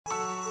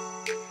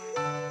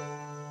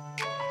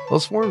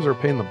Those forms are a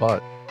pain in the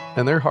butt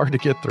and they're hard to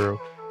get through.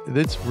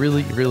 It's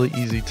really, really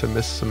easy to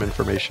miss some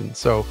information.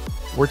 So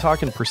we're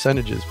talking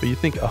percentages, but you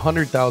think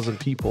 100,000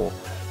 people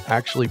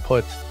actually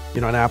put,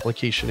 an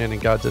application in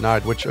and got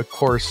denied, which of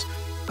course,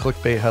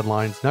 clickbait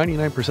headlines,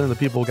 99% of the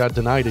people got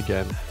denied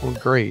again. Well,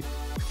 great.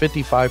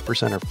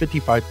 55% or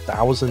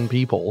 55,000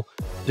 people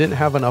didn't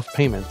have enough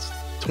payments.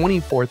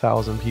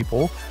 24,000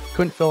 people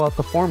couldn't fill out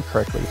the form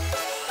correctly.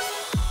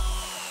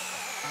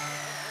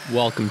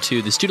 Welcome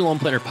to the Student Loan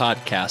Planner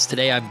Podcast.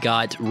 Today I've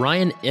got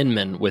Ryan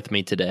Inman with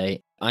me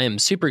today. I am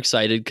super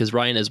excited because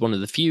Ryan is one of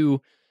the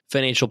few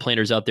financial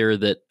planners out there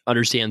that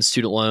understands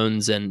student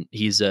loans, and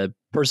he's a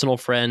personal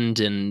friend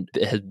and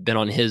has been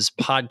on his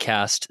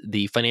podcast,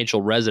 the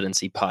Financial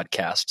Residency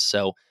podcast.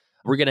 So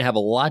we're going to have a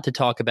lot to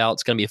talk about.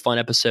 It's going to be a fun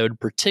episode,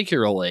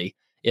 particularly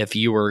if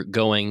you are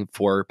going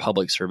for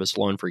public service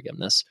loan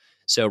forgiveness.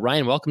 So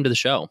Ryan, welcome to the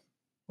show.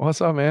 What's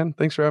up, man?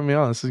 Thanks for having me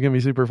on. This is going to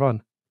be super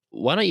fun.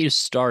 Why don't you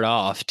start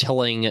off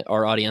telling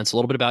our audience a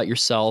little bit about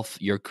yourself,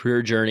 your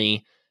career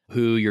journey,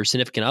 who your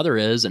significant other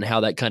is, and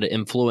how that kind of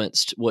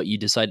influenced what you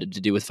decided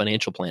to do with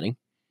financial planning?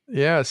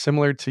 Yeah,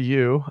 similar to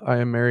you, I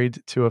am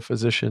married to a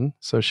physician.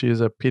 So she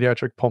is a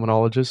pediatric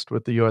pulmonologist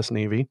with the U.S.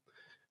 Navy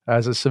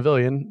as a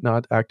civilian,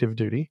 not active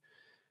duty.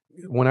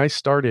 When I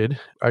started,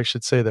 I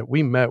should say that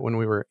we met when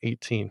we were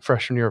 18,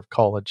 freshman year of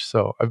college.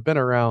 So I've been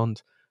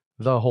around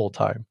the whole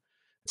time.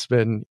 It's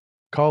been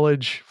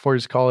college, 4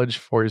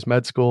 years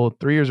med school,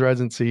 3 years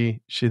residency.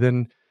 She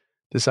then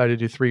decided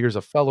to do 3 years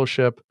of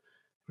fellowship.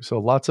 So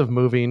lots of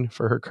moving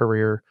for her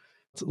career.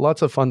 It's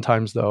lots of fun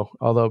times though,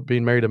 although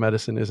being married to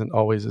medicine isn't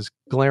always as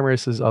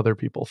glamorous as other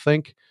people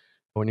think.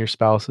 When your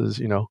spouse is,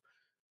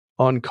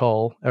 on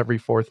call every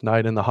fourth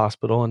night in the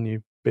hospital and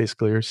you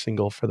basically are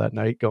single for that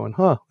night going,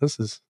 this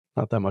is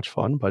not that much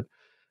fun. But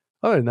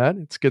other than that,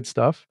 it's good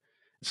stuff.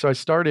 So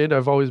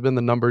I've always been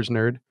the numbers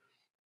nerd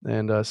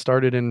and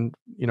started in,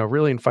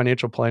 really in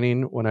financial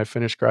planning when I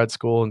finished grad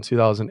school in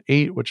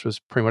 2008, which was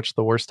pretty much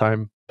the worst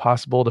time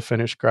possible to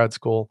finish grad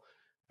school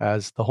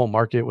as the whole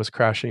market was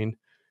crashing.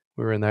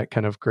 We were in that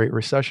kind of great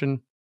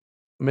recession.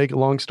 Make a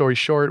long story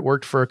short,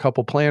 worked for a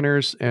couple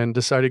planners and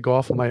decided to go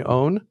off on my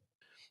own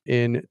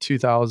in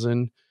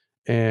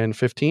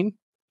 2015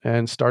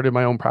 and started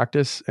my own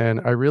practice.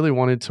 And I really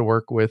wanted to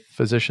work with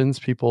physicians,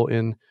 people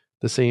in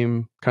the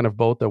same kind of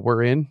boat that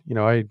we're in.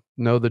 I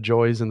know the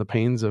joys and the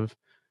pains of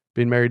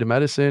being married to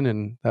medicine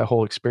and that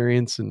whole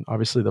experience, and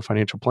obviously the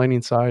financial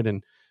planning side.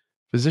 And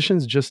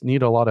physicians just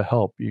need a lot of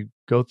help. You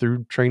go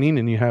through training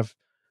and you have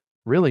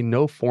really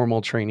no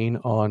formal training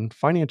on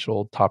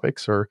financial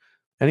topics or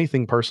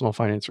anything personal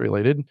finance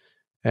related.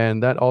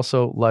 And that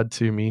also led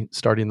to me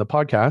starting the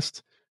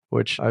podcast,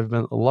 which I've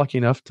been lucky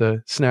enough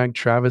to snag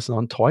Travis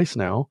on twice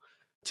now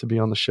to be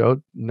on the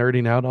show,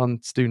 nerding out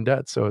on student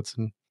debt. So it's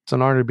an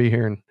honor to be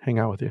here and hang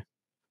out with you.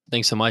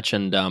 Thanks so much.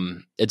 And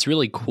it's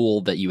really cool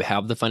that you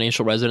have the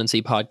Financial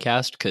Residency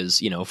podcast because,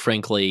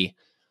 frankly,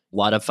 a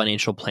lot of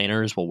financial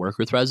planners will work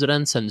with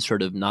residents and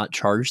sort of not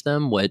charge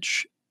them,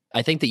 which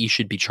I think that you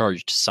should be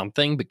charged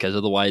something because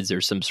otherwise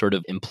there's some sort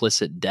of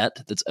implicit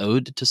debt that's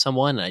owed to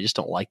someone. And I just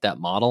don't like that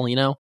model,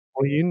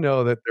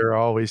 Well, that they're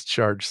always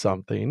charged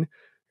something,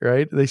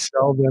 right? They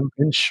sell them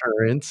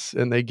insurance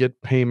and they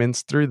get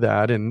payments through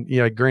that. And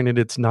granted,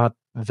 it's not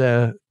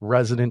the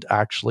resident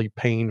actually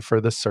paying for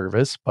the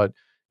service, but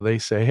they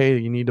say, hey,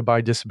 you need to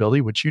buy disability,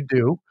 which you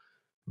do.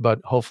 But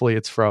hopefully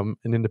it's from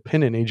an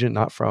independent agent,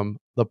 not from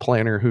the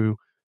planner who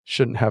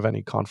shouldn't have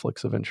any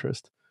conflicts of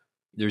interest.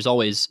 There's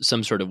always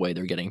some sort of way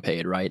they're getting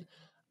paid, right?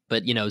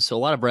 But, so a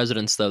lot of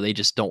residents, though, they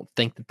just don't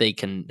think that they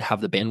can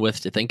have the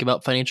bandwidth to think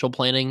about financial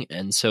planning.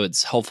 And so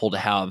it's helpful to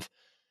have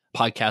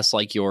podcasts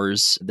like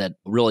yours that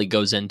really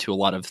goes into a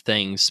lot of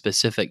things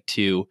specific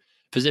to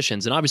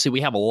physicians. And obviously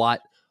we have a lot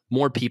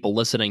more people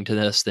listening to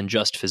this than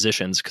just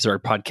physicians because our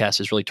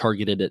podcast is really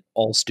targeted at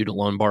all student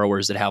loan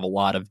borrowers that have a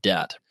lot of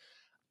debt.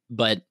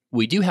 But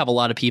we do have a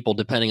lot of people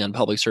depending on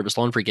public service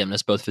loan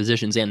forgiveness, both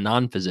physicians and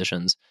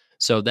non-physicians.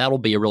 So that'll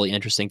be a really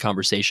interesting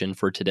conversation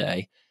for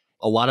today.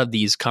 A lot of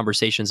these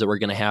conversations that we're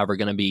going to have are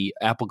going to be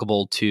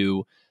applicable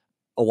to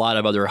a lot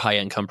of other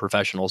high-income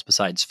professionals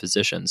besides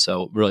physicians.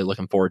 So really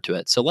looking forward to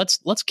it. So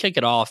let's kick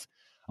it off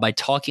by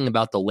talking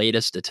about the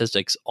latest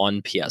statistics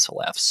on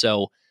PSLF.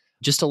 So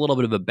just a little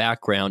bit of a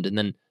background, and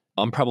then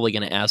I'm probably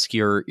going to ask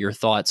your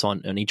thoughts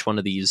on each one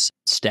of these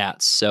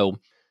stats. So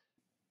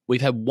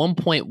we've had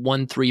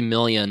 1.13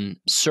 million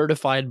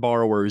certified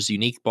borrowers,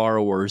 unique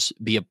borrowers,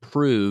 be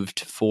approved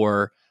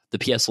for the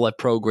PSLF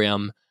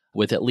program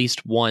with at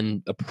least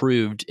one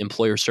approved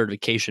employer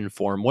certification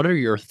form. What are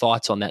your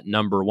thoughts on that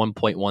number,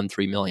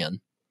 1.13 million?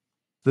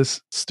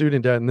 This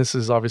student debt, and this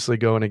is obviously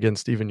going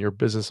against even your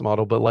business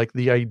model, but like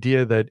the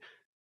idea that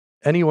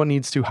anyone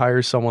needs to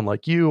hire someone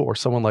like you or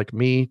someone like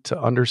me to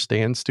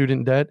understand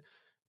student debt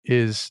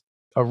is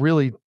a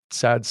really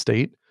sad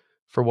state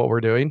for what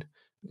we're doing.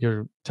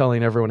 You're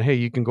telling everyone, hey,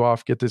 you can go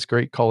off, get this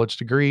great college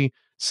degree,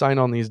 sign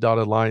on these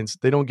dotted lines.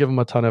 They don't give them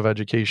a ton of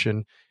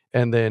education.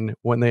 And then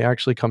when they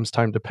actually comes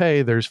time to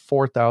pay, there's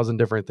 4,000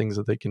 different things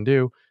that they can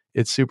do.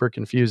 It's super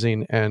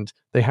confusing, and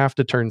they have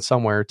to turn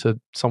somewhere to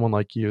someone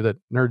like you that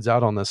nerds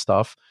out on this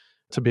stuff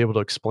to be able to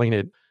explain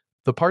it.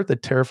 The part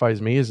that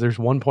terrifies me is there's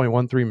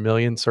 1.13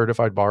 million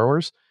certified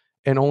borrowers,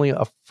 and only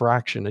a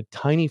fraction, a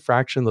tiny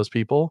fraction of those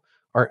people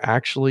are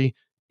actually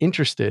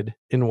interested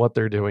in what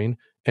they're doing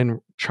and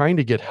trying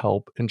to get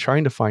help and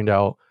trying to find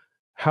out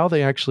how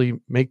they actually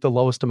make the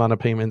lowest amount of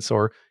payments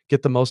or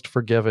get the most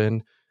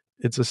forgiven.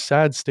 It's a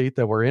sad state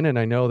that we're in. And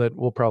I know that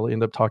we'll probably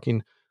end up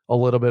talking a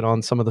little bit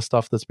on some of the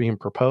stuff that's being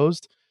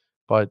proposed,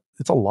 but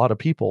it's a lot of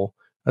people.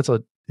 That's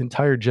an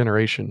entire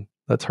generation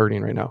that's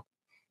hurting right now.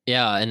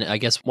 Yeah, and I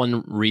guess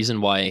one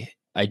reason why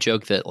I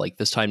joke that like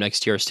this time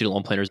next year, student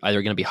loan planners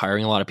either going to be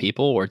hiring a lot of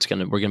people or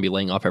we're going to be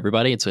laying off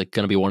everybody. It's going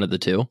to be one of the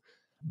two,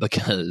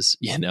 because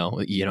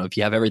if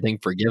you have everything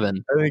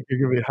forgiven. I think you're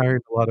going to be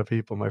hiring a lot of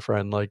people, my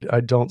friend. Like,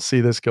 I don't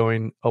see this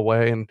going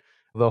away. And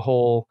the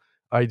whole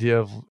idea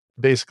of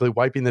basically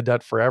wiping the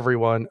debt for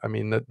everyone, I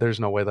mean, there's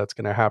no way that's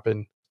going to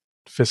happen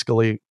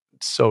fiscally.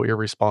 It's so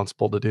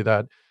irresponsible to do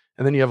that.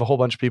 And then you have a whole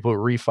bunch of people who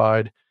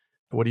refied.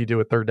 What do you do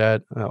with their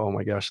debt? Oh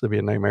my gosh, that'd be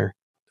a nightmare.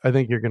 I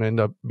think you're going to end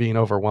up being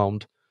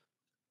overwhelmed.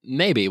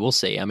 Maybe we'll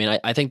see. I mean,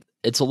 I think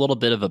it's a little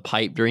bit of a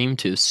pipe dream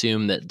to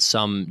assume that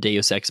some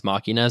Deus Ex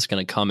Machina is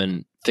going to come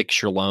and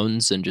fix your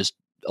loans and just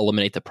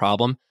eliminate the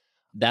problem.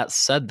 That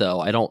said,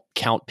 though, I don't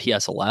count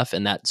PSLF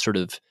and that sort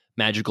of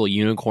magical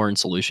unicorn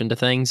solution to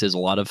things as a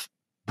lot of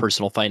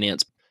personal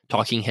finance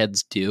talking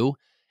heads do.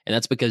 And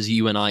that's because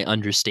you and I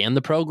understand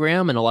the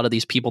program, and a lot of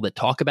these people that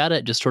talk about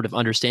it just sort of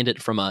understand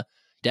it from a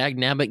dag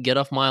nabbit, get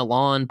off my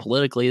lawn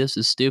politically. This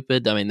is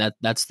stupid. I mean,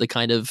 that's the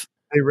kind of.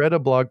 They read a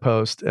blog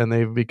post and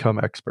they've become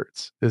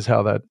experts, is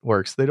how that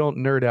works. They don't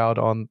nerd out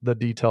on the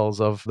details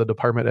of the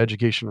Department of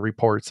Education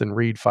reports and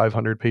read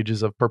 500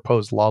 pages of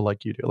proposed law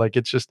like you do. Like,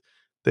 it's just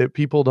that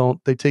people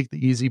they take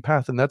the easy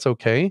path, and that's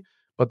okay.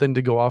 But then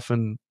to go off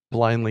and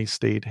blindly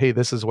state, hey,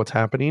 this is what's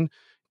happening,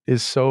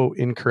 is so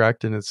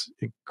incorrect. And it's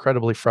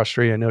incredibly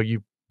frustrating. I know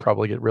you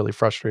probably get really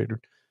frustrated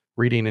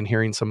reading and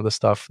hearing some of the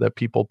stuff that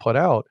people put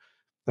out.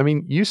 I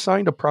mean, you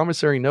signed a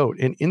promissory note,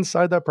 and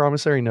inside that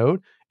promissory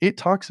note, it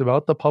talks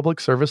about the Public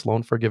Service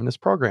Loan Forgiveness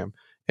Program.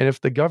 And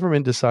if the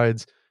government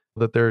decides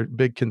that their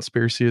big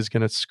conspiracy is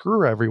going to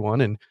screw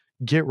everyone and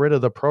get rid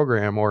of the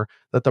program, or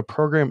that the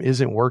program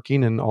isn't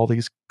working and all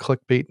these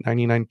clickbait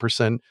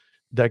 99%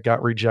 that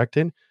got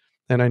rejected,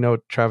 and I know,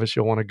 Travis,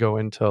 you'll want to go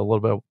into a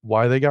little bit of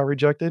why they got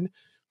rejected.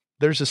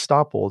 There's a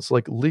stopple. It's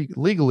like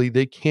legally,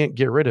 they can't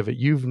get rid of it.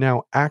 You've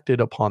now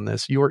acted upon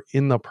this. You're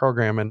in the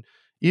program. And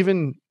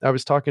even I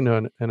was talking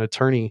to an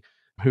attorney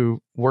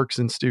who works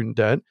in student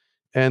debt,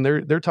 and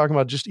they're talking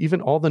about just even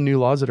all the new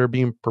laws that are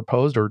being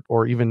proposed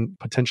or even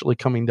potentially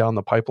coming down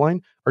the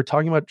pipeline are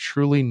talking about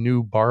truly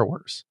new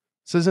borrowers.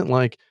 This isn't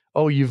like,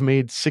 oh, you've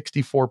made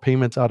 64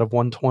 payments out of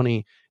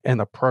 120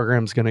 and the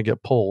program's going to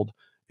get pulled.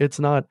 It's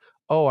not,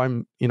 oh,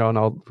 and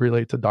I'll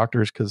relate to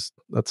doctors because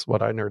that's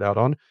what I nerd out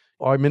on.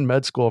 Oh, I'm in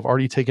med school. I've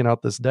already taken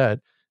out this debt,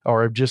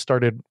 or I've just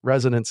started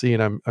residency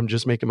and I'm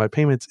just making my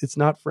payments. It's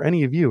not for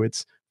any of you.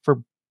 It's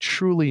for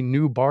truly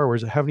new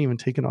borrowers that haven't even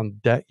taken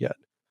on debt yet.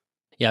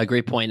 Yeah,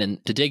 great point.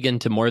 And to dig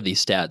into more of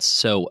these stats,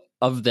 so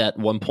of that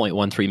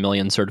 1.13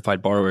 million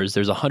certified borrowers,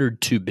 there's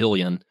 102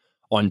 billion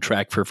on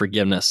track for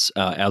forgiveness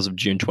as of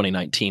June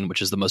 2019,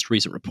 which is the most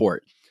recent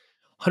report.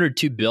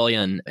 102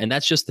 billion, and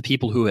that's just the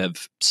people who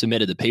have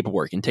submitted the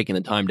paperwork and taken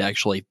the time to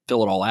actually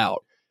fill it all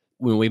out.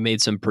 When we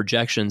made some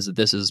projections that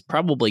this is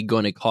probably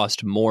going to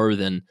cost more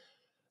than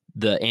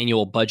the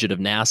annual budget of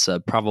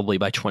NASA probably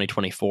by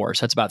 2024.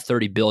 So that's about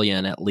 30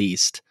 billion at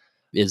least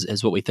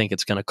is what we think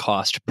it's going to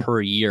cost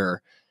per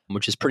year,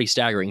 which is pretty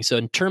staggering. So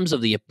in terms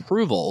of the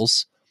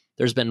approvals,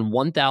 there's been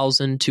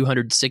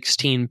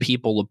 1,216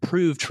 people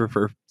approved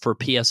for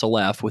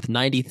PSLF with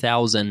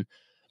 90,000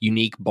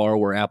 unique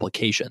borrower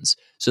applications.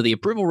 So the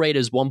approval rate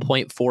is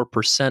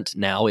 1.4%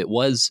 now. It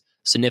was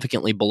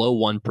significantly below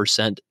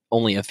 1%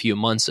 only a few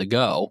months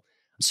ago.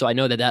 So I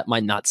know that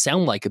might not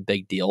sound like a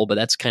big deal, but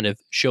that's kind of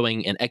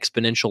showing an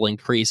exponential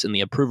increase in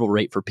the approval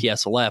rate for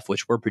PSLF,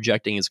 which we're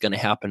projecting is going to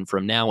happen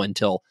from now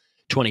until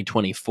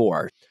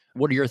 2024.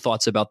 What are your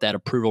thoughts about that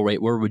approval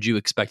rate? Where would you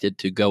expect it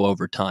to go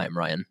over time,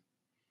 Ryan?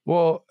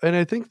 Well, and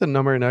I think the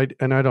number, and I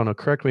don't know,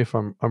 correct me if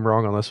I'm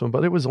wrong on this one,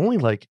 but it was only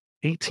like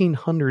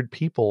 1,800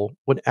 people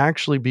would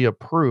actually be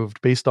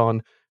approved based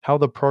on how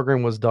the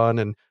program was done.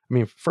 And I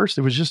mean, first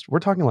it was just, we're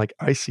talking like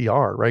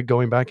ICR, right?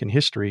 Going back in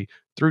history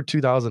through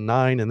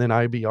 2009, and then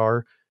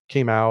IBR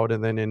came out,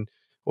 and then in,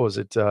 what was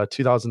it,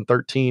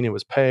 2013, it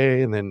was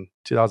pay, and then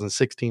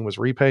 2016 was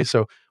repay.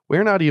 So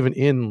we're not even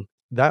in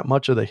that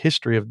much of the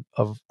history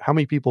of how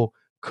many people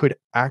could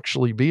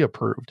actually be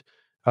approved.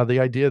 The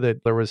idea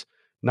that there was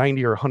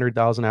 90 or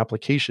 100,000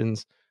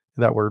 applications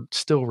that were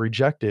still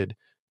rejected,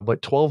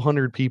 but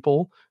 1,200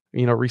 people,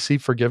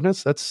 received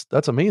forgiveness.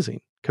 That's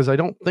amazing, because I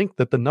don't think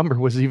that the number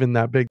was even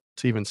that big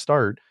to even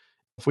start.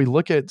 If we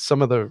look at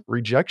some of the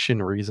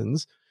rejection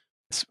reasons,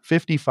 it's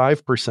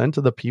 55%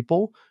 of the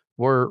people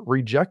were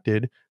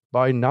rejected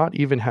by not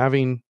even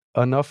having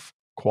enough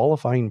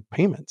qualifying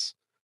payments,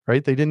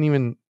 right? They didn't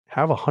even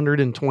have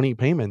 120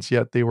 payments,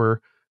 yet they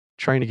were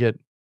trying to get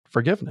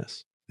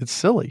forgiveness. It's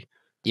silly.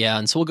 Yeah.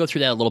 And so we'll go through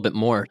that a little bit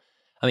more.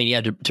 I mean,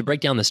 yeah, to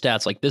break down the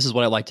stats, like this is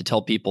what I like to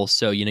tell people.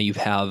 So, you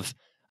have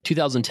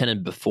 2010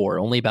 and before,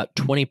 only about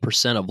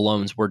 20% of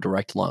loans were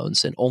direct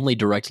loans, and only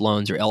direct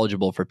loans are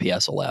eligible for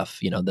PSLF.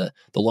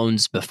 The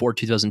loans before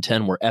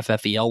 2010 were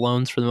FFEL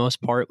loans for the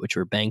most part, which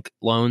are bank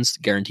loans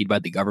guaranteed by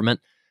the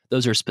government.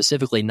 Those are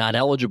specifically not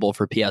eligible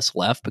for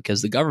PSLF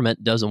because the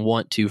government doesn't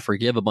want to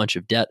forgive a bunch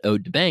of debt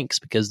owed to banks,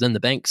 because then the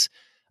banks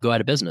go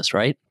out of business,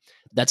 right?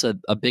 That's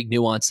a big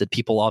nuance that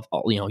people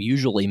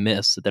usually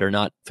miss that are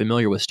not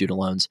familiar with student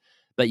loans.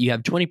 But you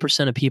have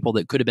 20% of people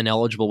that could have been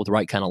eligible with the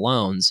right kind of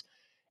loans.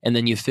 And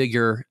then you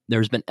figure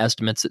there's been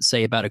estimates that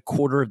say about a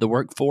quarter of the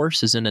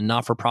workforce is in a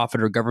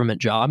not-for-profit or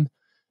government job.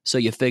 So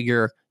you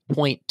figure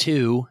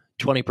 0.2,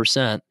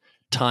 20%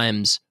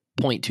 times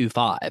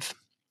 0.25,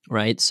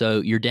 right?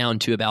 So you're down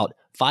to about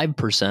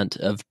 5%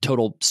 of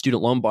total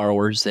student loan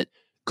borrowers that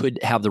could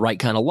have the right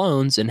kind of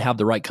loans and have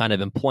the right kind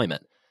of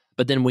employment.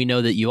 But then we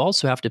know that you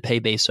also have to pay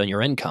based on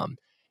your income.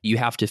 You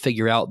have to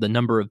figure out the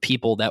number of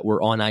people that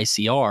were on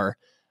ICR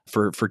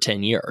for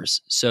 10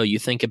 years. So you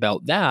think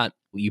about that,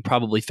 you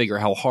probably figure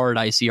how hard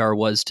ICR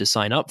was to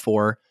sign up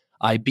for.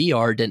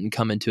 IBR didn't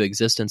come into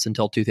existence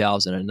until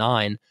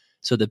 2009.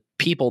 So the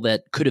people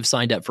that could have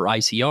signed up for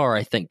ICR,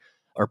 I think,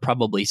 are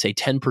probably, say,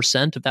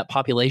 10% of that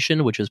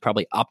population, which is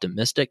probably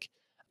optimistic,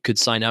 could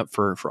sign up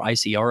for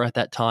ICR at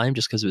that time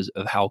just because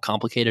of how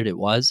complicated it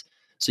was.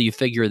 So you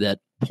figure that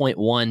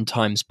 0.1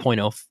 times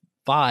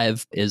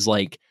 0.05 is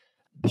like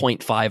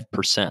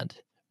 0.5%,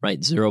 right?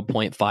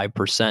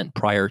 0.5%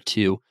 prior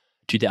to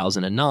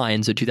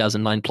 2009. So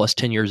 2009 plus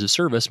 10 years of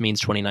service means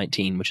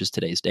 2019, which is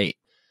today's date.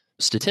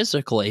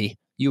 Statistically,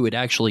 you would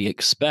actually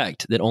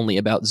expect that only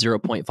about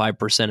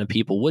 0.5% of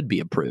people would be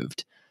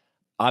approved.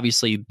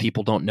 Obviously,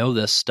 people don't know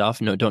this stuff,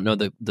 don't know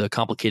the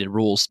complicated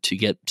rules to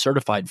get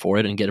certified for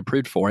it and get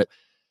approved for it.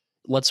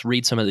 Let's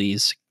read some of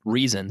these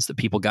reasons that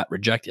people got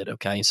rejected,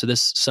 okay? So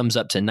this sums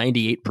up to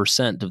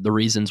 98% of the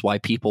reasons why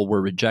people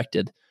were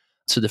rejected.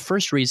 So the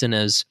first reason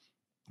is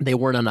they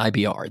weren't on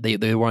IBR.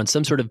 They were on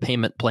some sort of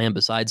payment plan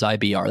besides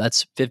IBR.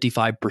 That's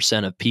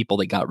 55% of people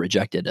that got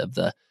rejected of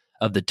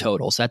the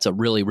total. So that's a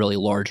really, really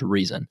large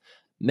reason.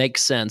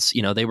 Makes sense.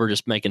 They were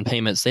just making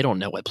payments. They don't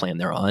know what plan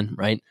they're on,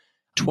 right?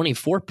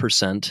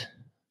 24%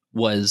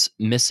 was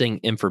missing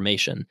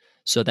information.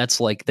 So that's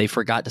like they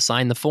forgot to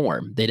sign the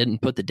form. They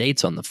didn't put the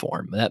dates on the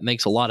form. That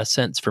makes a lot of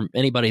sense for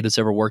anybody that's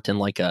ever worked in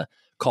like a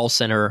call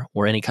center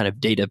or any kind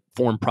of data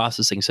form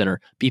processing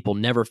center. People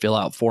never fill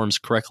out forms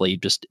correctly.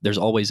 Just there's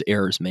always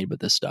errors made with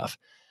this stuff.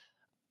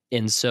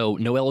 And so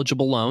no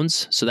eligible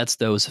loans. So that's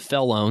those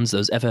FFEL loans,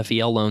 those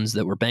FFEL loans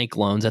that were bank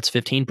loans. That's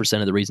 15%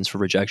 of the reasons for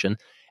rejection.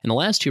 And the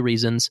last two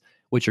reasons,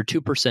 which are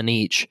 2%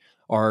 each,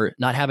 are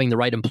not having the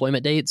right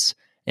employment dates,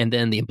 and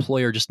then the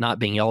employer just not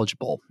being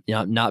eligible,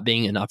 not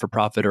being a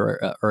not-for-profit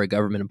or a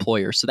government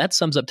employer. So that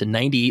sums up to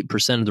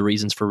 98% of the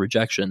reasons for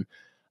rejection.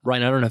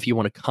 Ryan, I don't know if you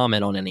want to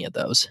comment on any of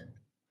those.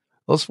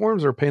 Those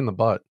forms are a pain in the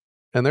butt,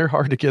 and they're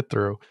hard to get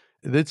through.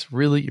 It's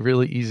really,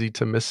 really easy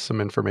to miss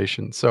some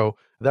information. So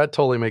that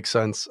totally makes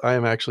sense. I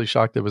am actually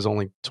shocked it was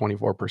only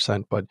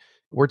 24%, but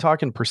we're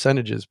talking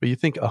percentages. But you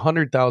think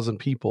 100,000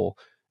 people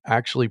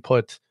actually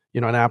put,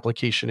 an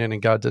application in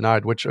and got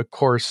denied, which of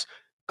course,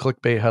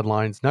 clickbait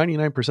headlines,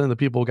 99% of the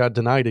people got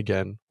denied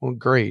again. Well,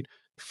 great.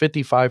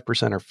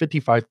 55% or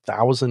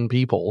 55,000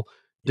 people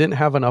didn't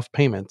have enough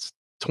payments.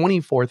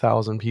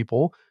 24,000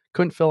 people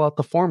couldn't fill out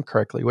the form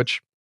correctly,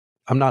 which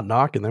I'm not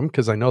knocking them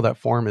because I know that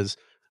form is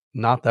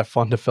not that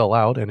fun to fill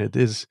out and it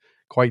is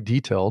quite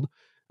detailed.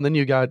 And then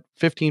you got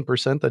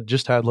 15% that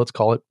just had, let's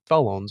call it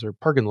FFEL loans or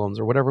Perkin loans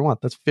or whatever you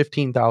want. That's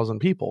 15,000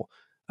 people.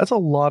 That's a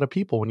lot of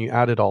people when you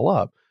add it all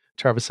up.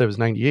 Travis said it was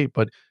 98,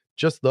 but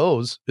just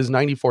those is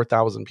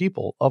 94,000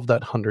 people of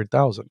that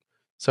 100,000.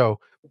 So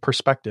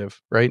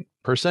perspective, right?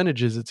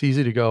 Percentages, it's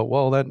easy to go,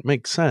 well, that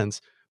makes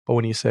sense. But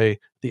when you say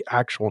the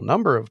actual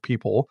number of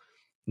people,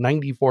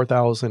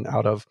 94,000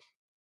 out of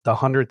the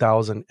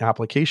 100,000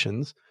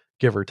 applications,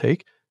 give or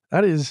take,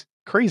 that is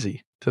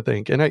crazy to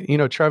think.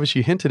 And Travis,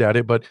 you hinted at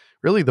it, but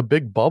really the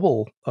big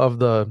bubble of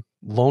the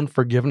loan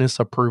forgiveness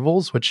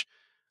approvals, which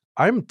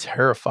I'm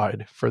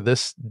terrified for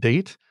this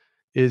date,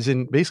 is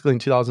basically in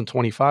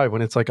 2025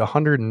 when it's like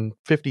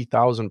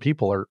 150,000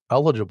 people are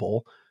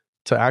eligible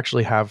to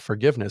actually have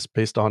forgiveness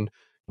based on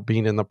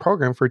being in the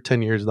program for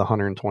 10 years, the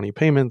 120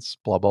 payments,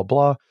 blah, blah,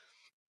 blah.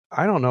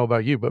 I don't know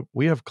about you, but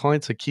we have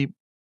clients that keep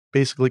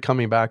basically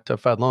coming back to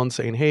Fed Loan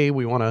saying, hey,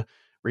 we want to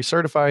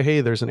recertify.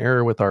 Hey, there's an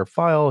error with our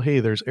file. Hey,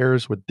 there's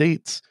errors with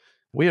dates.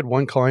 We had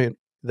one client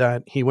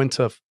that he went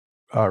to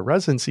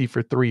residency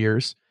for 3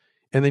 years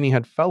and then he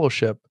had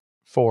fellowship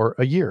for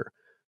a year.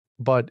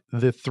 But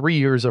the 3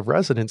 years of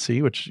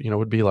residency, which,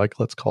 would be like,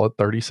 let's call it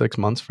 36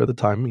 months for the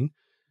timing,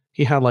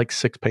 he had like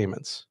 6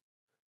 payments.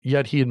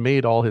 Yet he had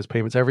made all his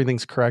payments.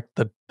 Everything's correct.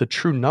 The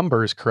true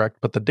number is correct,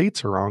 but the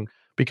dates are wrong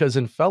because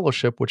in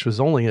fellowship, which was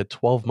only a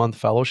 12-month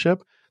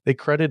fellowship, they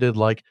credited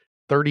like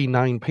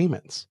 39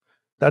 payments.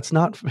 That's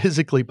not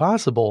physically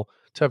possible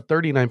to have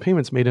 39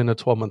 payments made in a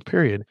 12-month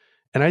period.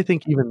 And I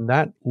think even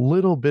that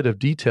little bit of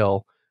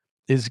detail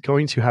is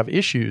going to have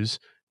issues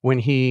when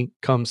he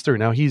comes through.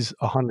 Now he's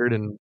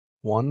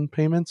 101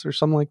 payments or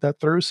something like that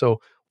through. So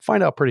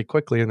find out pretty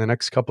quickly in the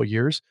next couple of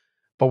years,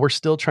 but we're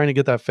still trying to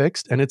get that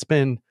fixed. And it's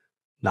been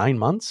 9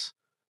 months.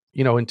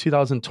 In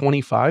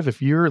 2025,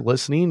 if you're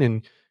listening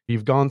and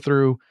you've gone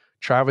through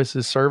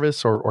Travis's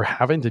service or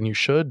haven't, and you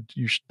should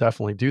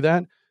definitely do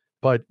that.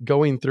 But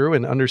going through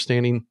and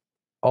understanding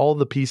all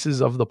the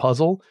pieces of the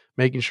puzzle,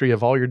 making sure you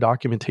have all your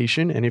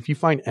documentation. And if you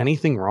find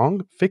anything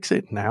wrong, fix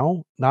it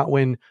now, not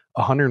when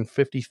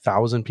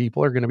 150,000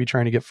 people are going to be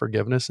trying to get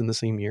forgiveness in the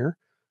same year.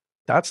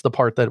 That's the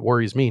part that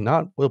worries me.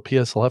 Not will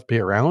PSLF be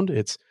around?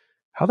 It's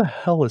how the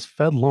hell is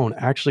Fed Loan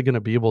actually going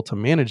to be able to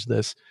manage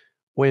this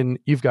when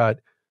you've got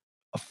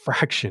a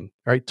fraction,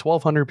 right?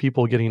 1,200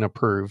 people getting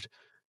approved.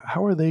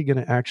 How are they going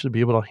to actually be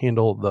able to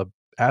handle the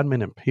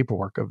admin and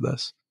paperwork of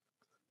this?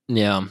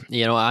 Yeah,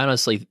 I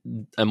honestly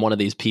am one of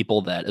these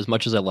people that, as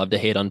much as I love to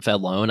hate on Fed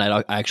Loan,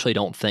 I actually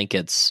don't think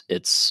it's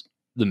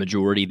the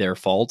majority their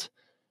fault.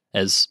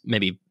 As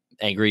maybe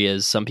angry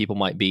as some people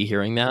might be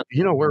hearing that,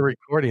 We're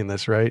recording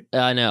this, right?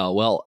 I know.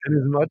 Well, And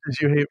as much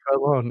as you hate Fed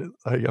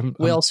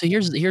Loan, so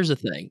here's the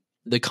thing: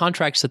 the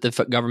contracts that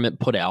the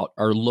government put out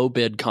are low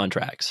bid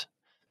contracts.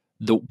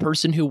 The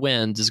person who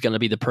wins is going to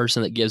be the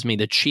person that gives me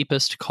the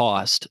cheapest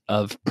cost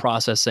of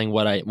processing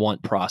what I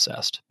want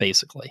processed,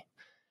 basically.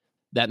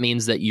 That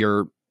means that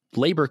your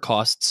labor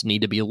costs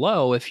need to be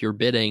low if your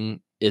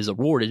bidding is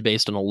awarded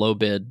based on a low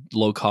bid,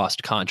 low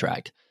cost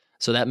contract.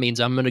 So that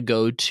means I'm going to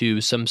go to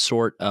some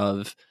sort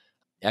of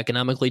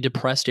economically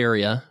depressed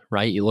area,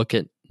 right? You look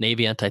at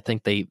Navient, I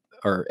think they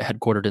are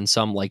headquartered in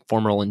some like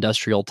former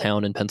industrial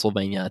town in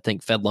Pennsylvania. I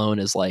think Fed Loan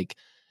is like,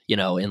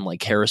 in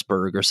like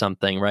Harrisburg or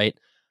something, right?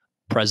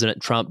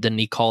 President Trump, didn't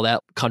he call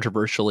that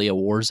controversially a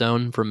war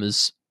zone from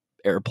his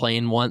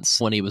airplane once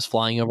when he was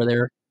flying over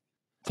there?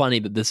 Funny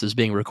that this is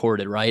being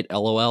recorded, right?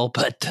 LOL.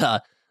 But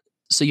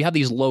so you have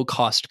these low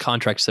cost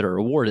contracts that are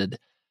awarded.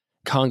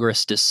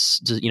 Congress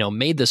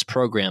made this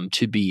program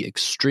to be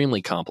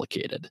extremely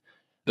complicated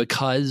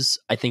because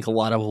I think a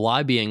lot of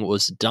lobbying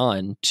was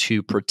done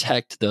to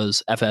protect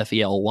those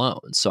FFEL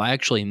loans. So I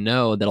actually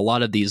know that a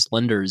lot of these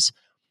lenders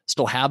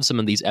still have some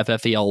of these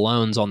FFEL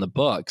loans on the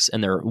books,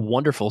 and they're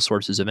wonderful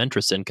sources of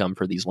interest income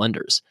for these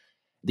lenders.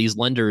 These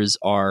lenders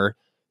are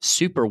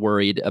super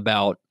worried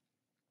about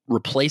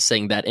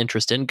replacing that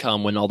interest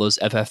income when all those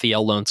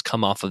FFEL loans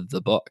come off of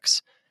the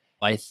books.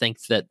 I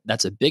think that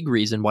that's a big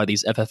reason why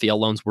these FFEL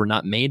loans were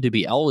not made to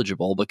be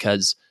eligible,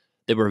 because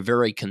they were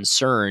very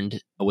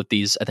concerned with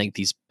these. I think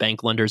these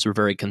bank lenders were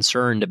very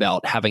concerned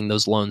about having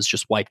those loans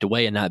just wiped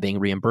away and not being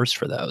reimbursed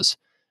for those.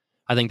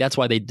 I think that's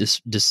why they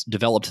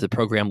developed the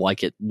program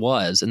like it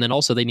was. And then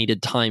also they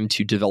needed time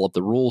to develop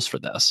the rules for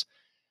this.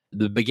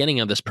 The beginning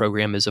of this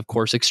program is, of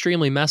course,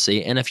 extremely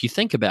messy. And if you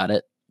think about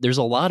it, there's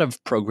a lot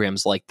of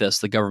programs like this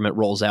the government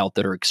rolls out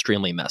that are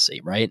extremely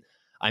messy, right?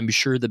 I'm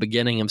sure the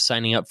beginning of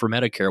signing up for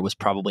Medicare was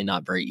probably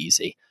not very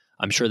easy.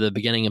 I'm sure the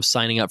beginning of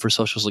signing up for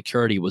Social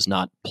Security was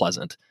not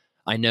pleasant.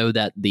 I know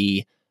that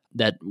the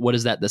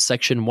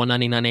Section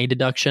 199A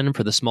deduction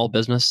for the small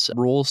business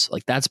rules,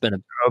 like that's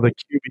been the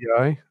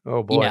QBI.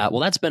 Oh boy. yeah, well,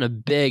 that's been a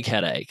big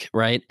headache,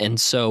 right? And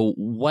so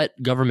what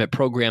government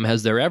program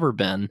has there ever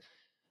been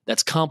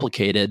that's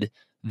complicated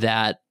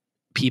that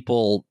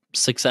people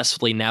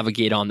successfully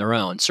navigate on their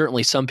own?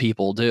 Certainly some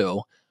people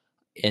do.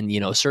 And,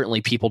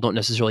 certainly people don't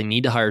necessarily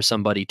need to hire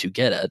somebody to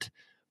get it.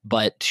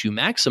 But to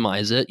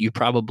maximize it, you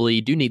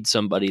probably do need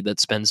somebody that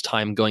spends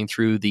time going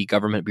through the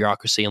government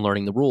bureaucracy and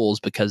learning the rules,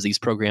 because these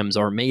programs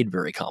are made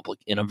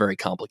in a very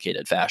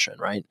complicated fashion,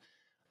 right?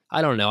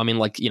 I don't know. I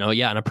mean, in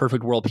a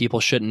perfect world,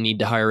 people shouldn't need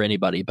to hire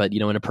anybody. But,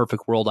 in a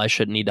perfect world, I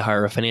shouldn't need to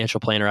hire a financial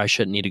planner. I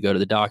shouldn't need to go to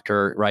the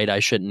doctor, right?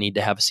 I shouldn't need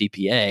to have a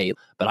CPA.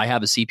 But I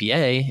have a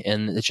CPA,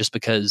 and it's just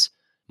because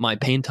my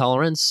pain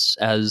tolerance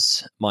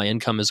as my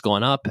income has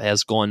gone up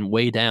has gone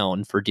way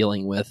down for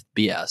dealing with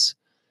BS.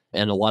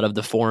 And a lot of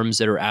the forms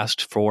that are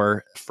asked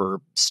for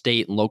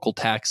state and local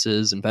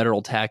taxes and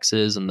federal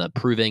taxes and the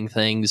proving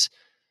things,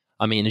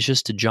 I mean, it's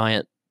just a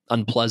giant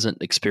unpleasant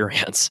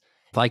experience.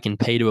 If I can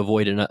pay to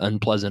avoid an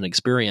unpleasant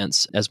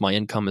experience as my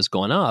income has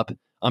gone up,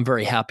 I'm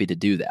very happy to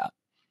do that.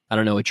 I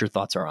don't know what your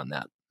thoughts are on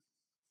that.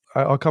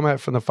 I'll come at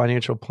it from the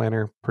financial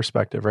planner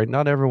perspective, right?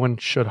 Not everyone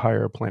should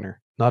hire a planner.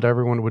 Not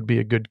everyone would be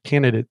a good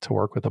candidate to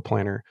work with a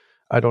planner.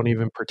 I don't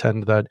even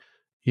pretend that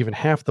even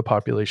half the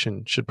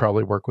population should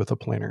probably work with a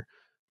planner,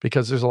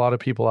 because there's a lot of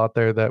people out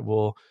there that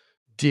will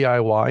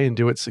DIY and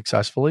do it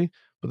successfully.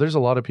 But there's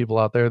a lot of people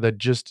out there that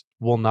just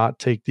will not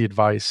take the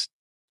advice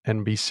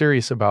and be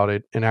serious about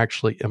it and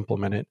actually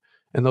implement it.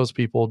 And those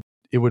people,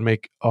 it would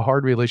make a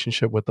hard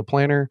relationship with the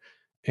planner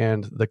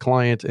and the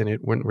client, and it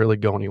wouldn't really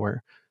go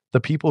anywhere.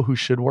 The people who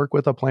should work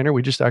with a planner,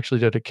 we just actually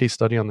did a case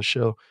study on the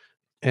show,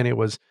 and it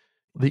was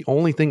the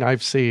only thing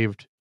I've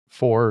saved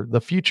for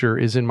the future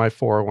is in my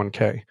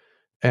 401k.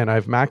 And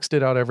I've maxed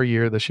it out every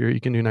year. This year you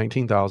can do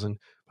 19,000,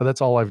 but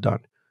that's all I've done.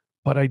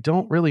 But I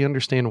don't really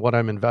understand what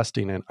I'm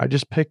investing in. I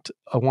just picked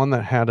a one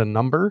that had a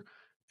number,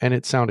 and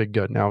it sounded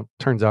good. Now,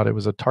 turns out it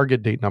was a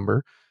target date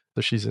number,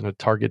 so she's in a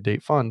target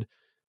date fund,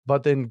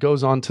 but then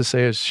goes on to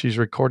say as she's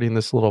recording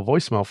this little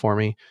voicemail for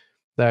me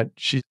that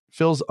she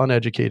feels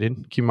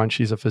uneducated. Keep in mind,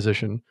 she's a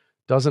physician,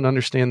 doesn't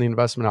understand the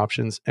investment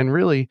options. And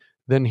really,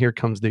 then here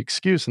comes the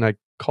excuse. And I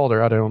called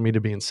her out. I don't mean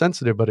to be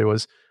insensitive, but it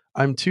was,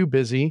 I'm too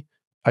busy.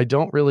 I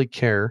don't really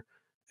care.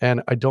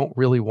 And I don't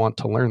really want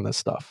to learn this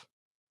stuff.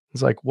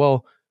 It's like,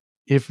 well,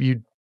 if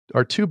you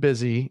are too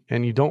busy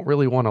and you don't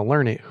really want to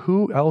learn it,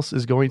 who else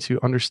is going to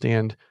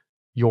understand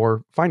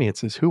your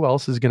finances? Who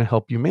else is going to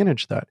help you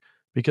manage that?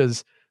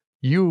 Because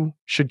you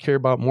should care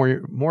about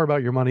more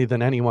about your money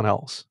than anyone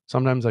else.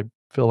 Sometimes I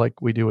feel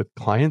like we do with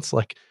clients,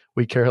 like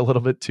we care a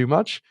little bit too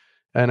much.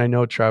 And I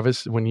know,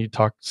 Travis, when you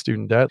talk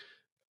student debt,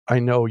 I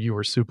know you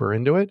were super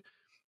into it.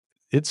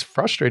 It's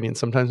frustrating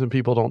sometimes when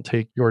people don't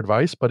take your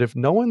advice, but if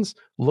no one's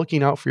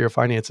looking out for your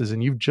finances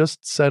and you've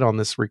just said on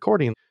this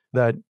recording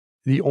that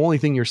the only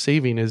thing you're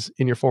saving is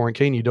in your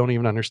 401k and you don't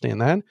even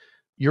understand that,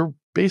 you're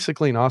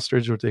basically an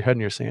ostrich with your head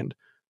in your sand.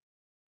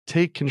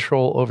 Take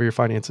control over your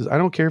finances. I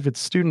don't care if it's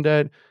student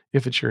debt,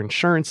 if it's your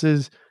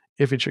insurances,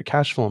 if it's your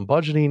cash flow and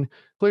budgeting.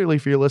 Clearly,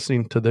 if you're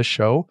listening to this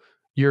show,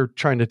 you're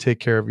trying to take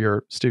care of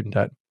your student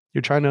debt.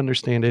 You're trying to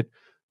understand it.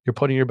 You're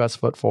putting your best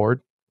foot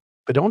forward.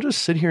 But don't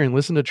just sit here and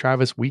listen to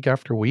Travis week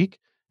after week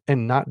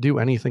and not do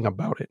anything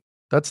about it.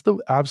 That's the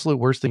absolute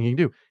worst thing you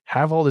can do.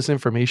 Have all this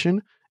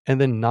information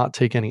and then not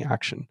take any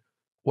action.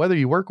 Whether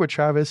you work with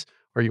Travis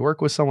or you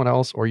work with someone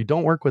else or you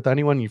don't work with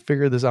anyone, you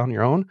figure this out on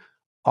your own,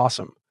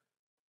 awesome.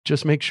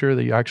 Just make sure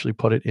that you actually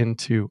put it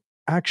into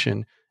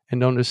action and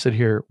don't just sit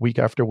here week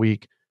after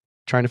week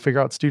trying to figure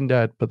out student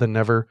debt, but then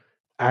never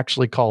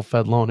actually call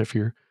Fed loan if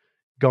you're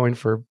going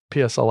for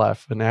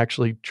PSLF and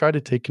actually try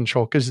to take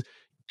control. Because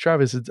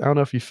Travis, I don't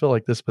know if you feel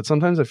like this, but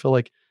sometimes I feel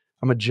like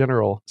I'm a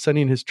general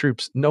sending his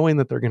troops knowing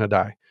that they're going to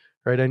die,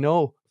 right? I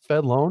know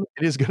Fed loan,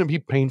 it is going to be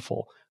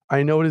painful.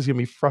 I know it is going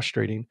to be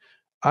frustrating.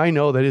 I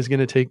know that it's going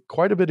to take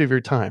quite a bit of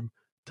your time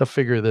to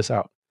figure this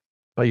out,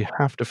 but you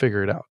have to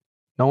figure it out.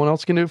 No one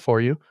else can do it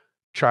for you.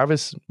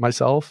 Travis,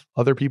 myself,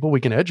 other people,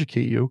 we can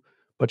educate you,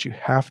 but you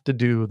have to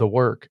do the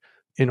work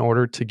in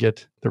order to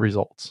get the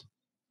results.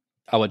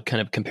 I would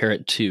kind of compare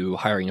it to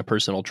hiring a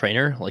personal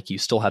trainer. Like you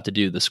still have to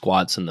do the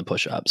squats and the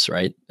push-ups,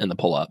 right? And the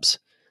pull-ups.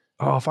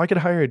 Oh, if I could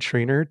hire a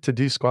trainer to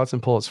do squats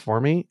and pull-ups for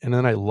me, and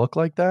then I look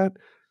like that,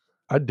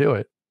 I'd do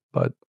it.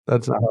 But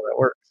that's not how that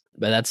works.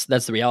 But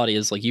that's the reality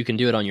is like you can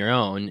do it on your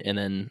own. And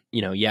then,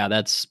 yeah,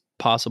 that's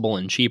possible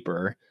and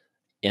cheaper.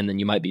 And then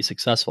you might be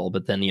successful.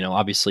 But then,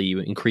 obviously you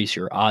increase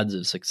your odds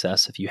of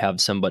success if you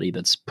have somebody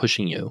that's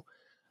pushing you.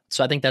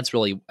 So I think that's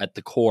really at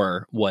the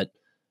core what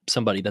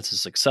somebody that's a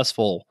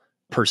successful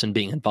person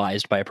being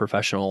advised by a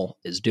professional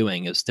is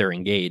doing is they're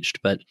engaged.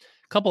 But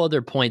a couple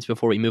other points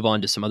before we move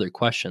on to some other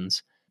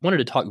questions. I wanted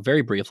to talk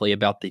very briefly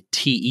about the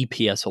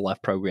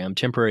TEPSLF program,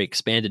 temporary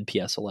expanded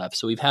PSLF.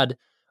 So we've had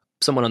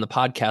someone on the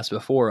podcast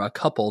before, a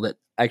couple that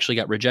actually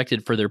got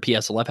rejected for their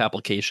PSLF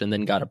application,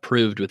 then got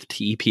approved with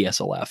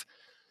TEPSLF.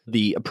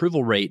 The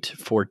approval rate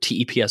for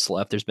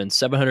TEPSLF, there's been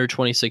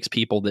 726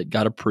 people that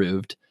got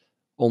approved.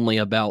 Only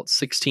about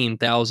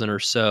 16,000 or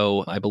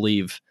so, I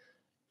believe,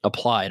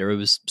 applied, or it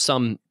was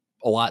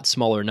a lot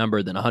smaller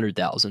number than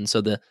 100,000.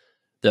 So the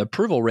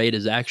approval rate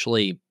is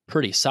actually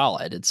pretty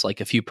solid. It's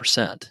like a few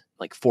percent,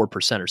 like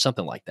 4% or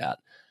something like that.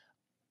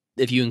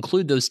 If you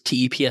include those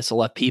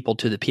TEPSLF people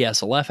to the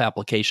PSLF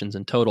applications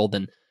in total,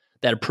 then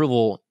that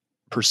approval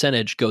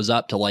percentage goes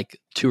up to like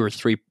 2 or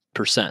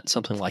 3%,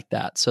 something like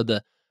that. So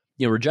the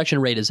rejection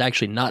rate is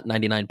actually not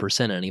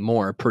 99%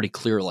 anymore, pretty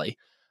clearly.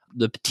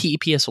 The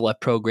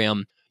TEPSLF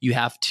program, you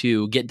have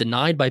to get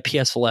denied by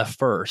PSLF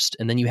first,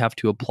 and then you have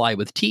to apply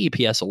with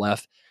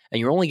TEPSLF, and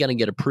you're only going to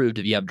get approved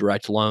if you have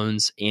direct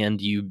loans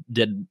and you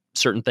did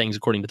certain things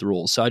according to the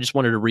rules. So I just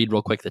wanted to read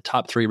real quick the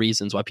top 3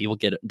 reasons why people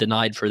get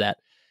denied for that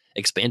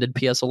expanded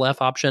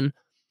PSLF option.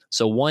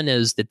 So one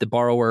is that the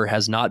borrower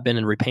has not been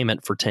in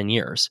repayment for 10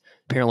 years.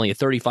 Apparently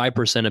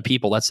 35% of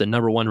people, that's the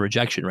number one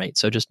rejection rate.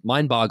 So just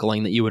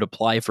mind-boggling that you would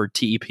apply for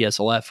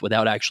TEPSLF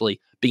without actually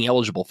being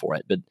eligible for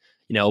it.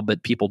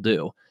 But people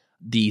do.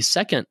 The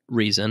second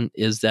reason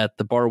is that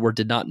the borrower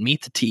did not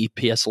meet the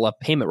TEPSLF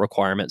payment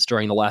requirements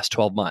during the last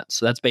 12 months.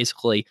 So that's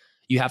basically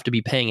you have to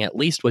be paying at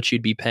least what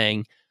you'd be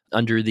paying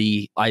under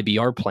the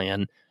IBR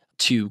plan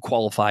to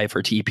qualify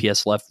for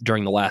TEPSLF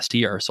during the last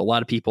year. So a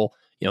lot of people,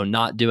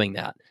 not doing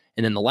that.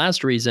 And then the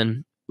last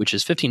reason, which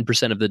is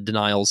 15% of the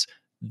denials,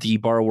 the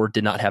borrower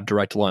did not have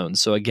direct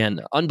loans. So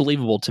again,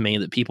 unbelievable to me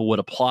that people would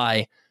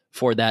apply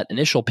for that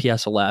initial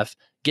PSLF,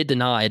 get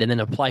denied, and then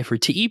apply for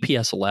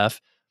TEPSLF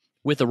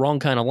with the wrong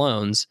kind of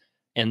loans,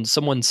 and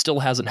someone still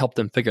hasn't helped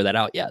them figure that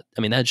out yet.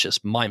 I mean, that's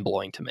just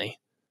mind-blowing to me.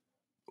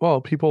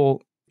 Well,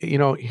 people,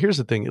 here's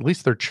the thing. At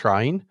least they're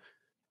trying.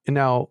 And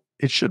now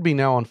it should be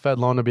now on Fed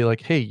loan to be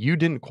like, hey, you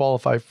didn't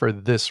qualify for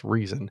this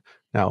reason.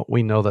 Now,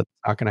 we know that's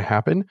not going to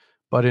happen,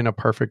 but in a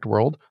perfect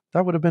world,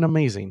 that would have been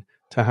amazing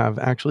to have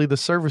actually the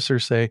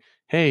servicer say,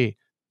 hey,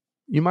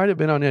 you might have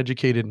been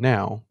uneducated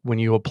now when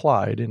you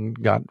applied and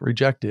got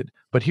rejected,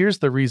 but here's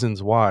the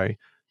reasons why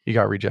you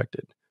got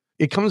rejected.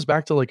 it comes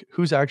back to like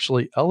who's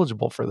actually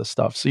eligible for this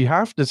stuff. So you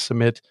have to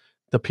submit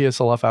the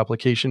PSLF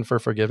application for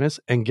forgiveness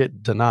and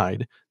get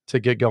denied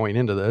to get going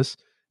into this.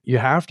 You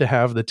have to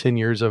have the 10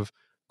 years of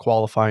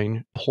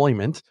qualifying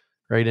employment,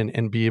 right?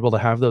 And be able to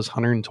have those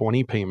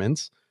 120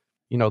 payments.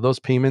 Those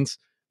payments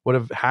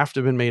would have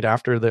to been made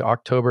after the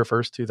October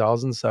 1st,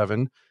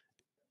 2007.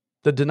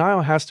 The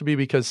denial has to be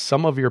because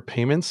some of your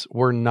payments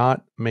were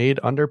not made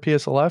under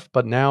PSLF,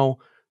 but now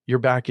you're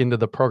back into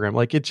the program.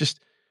 Like it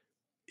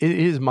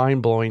is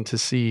mind blowing to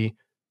see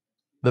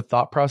the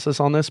thought process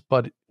on this.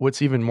 But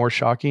what's even more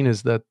shocking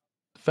is that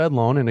Fed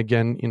loan, and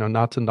again,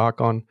 not to knock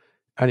on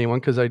anyone,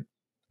 because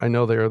I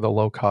know they're the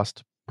low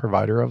cost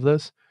provider of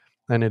this,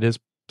 and it is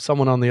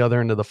someone on the other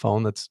end of the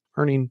phone that's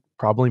earning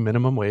probably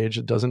minimum wage.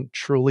 It doesn't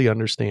truly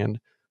understand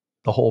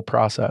the whole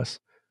process.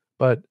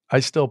 But I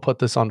still put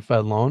this on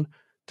Fed loan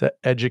to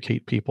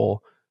educate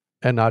people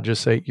and not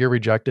just say you're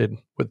rejected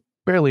with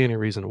barely any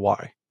reason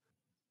why.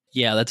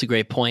 Yeah, that's a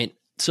great point.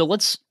 So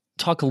let's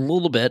talk a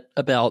little bit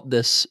about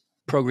this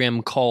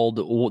program called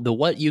the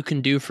What You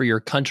Can Do for Your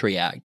Country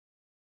Act.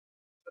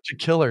 Such a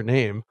killer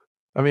name.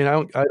 I mean, I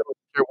don't care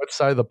what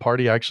side of the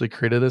party actually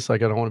created this.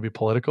 Like, I don't want to be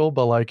political,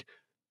 but like,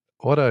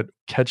 what a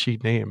catchy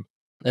name.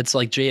 That's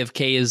like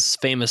JFK's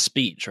famous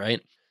speech,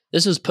 right?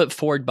 This was put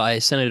forward by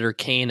Senator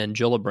Kaine and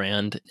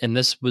Gillibrand, and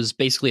this was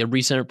basically a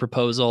recent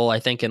proposal,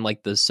 I think in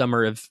like the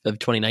summer of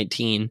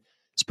 2019,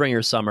 spring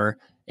or summer.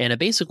 And it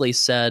basically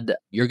said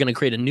you're going to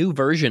create a new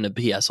version of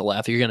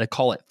PSLF. You're going to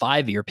call it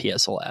 5-year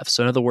PSLF.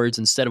 So in other words,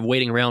 instead of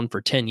waiting around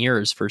for 10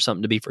 years for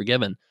something to be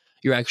forgiven,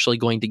 you're actually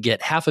going to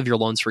get half of your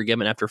loans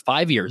forgiven after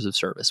 5 years of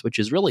service, which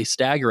is really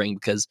staggering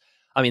because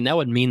I mean, that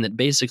would mean that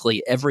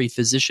basically every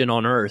physician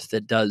on earth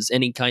that does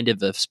any kind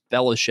of a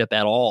fellowship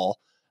at all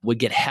would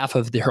get half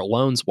of their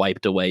loans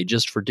wiped away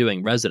just for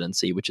doing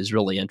residency, which is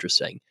really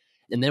interesting.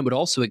 And then would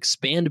also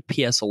expand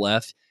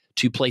PSLF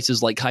to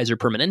places like Kaiser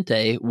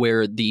Permanente,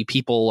 where the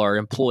people are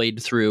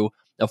employed through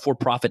a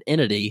for-profit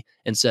entity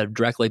instead of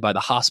directly by the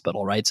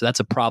hospital, right? So that's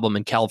a problem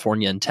in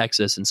California and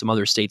Texas and some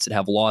other states that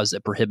have laws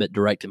that prohibit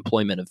direct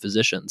employment of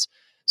physicians.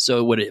 So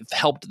it would have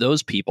helped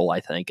those people, I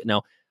think.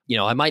 Now,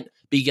 I might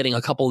be getting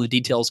a couple of the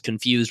details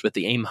confused with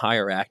the Aim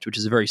Higher Act, which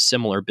is a very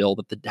similar bill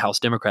that the House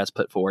Democrats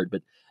put forward.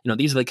 But,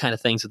 these are the kind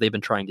of things that they've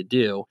been trying to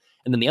do.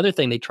 And then the other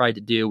thing they tried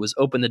to do was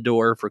open the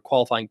door for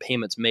qualifying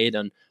payments made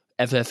on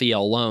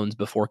FFEL loans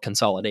before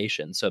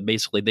consolidation. So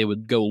basically, they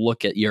would go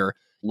look at your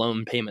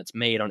loan payments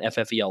made on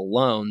FFEL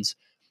loans.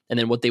 And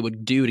then what they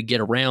would do to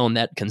get around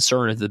that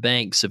concern of the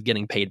banks of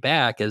getting paid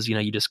back is,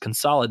 you just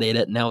consolidate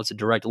it. And now it's a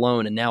direct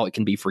loan and now it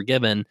can be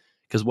forgiven.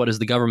 Because what does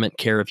the government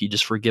care if you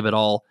just forgive it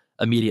all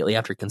immediately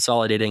after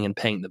consolidating and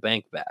paying the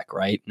bank back,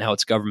 right? Now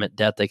it's government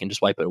debt. They can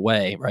just wipe it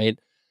away, right?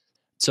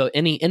 So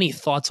any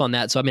thoughts on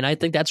that? So, I mean, I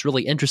think that's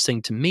really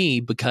interesting to me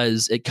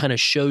because it kind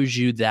of shows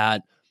you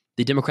that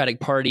the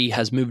Democratic Party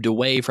has moved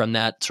away from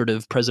that sort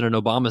of President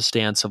Obama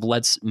stance of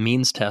let's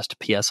means test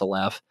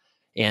PSLF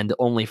and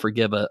only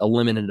forgive a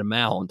limited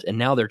amount. And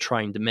now they're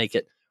trying to make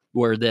it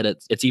where that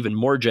it's even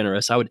more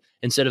generous. I would,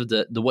 instead of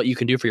the What You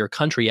Can Do for Your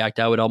Country Act,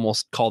 I would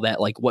almost call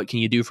that like What Can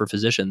You Do for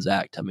Physicians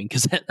Act? I mean,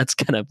 because that's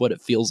kind of what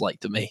it feels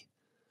like to me.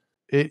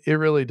 It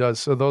really does.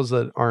 So those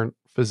that aren't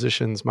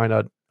physicians might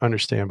not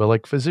understand, but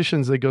like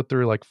physicians, they go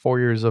through like 4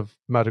 years of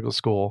medical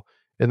school,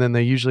 and then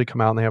they usually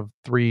come out and they have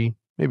 3,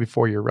 maybe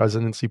 4-year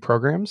residency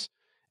programs.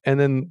 And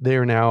then they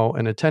are now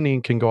an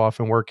attending, can go off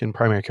and work in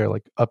primary care,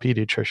 like a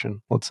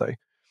pediatrician, let's say.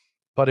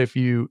 But if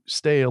you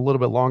stay a little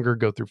bit longer,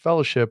 go through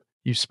fellowship,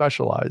 you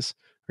specialize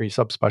or you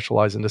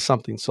subspecialize into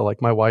something. So,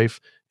 like my wife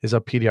is a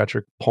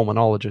pediatric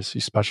pulmonologist who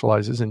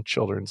specializes in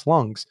children's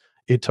lungs.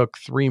 It took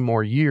 3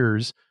 more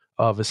years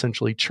of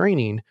essentially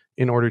training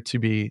in order to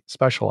be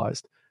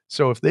specialized.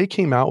 So, if they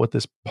came out with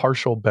this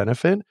partial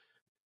benefit,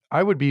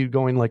 I would be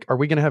going like, are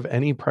we going to have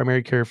any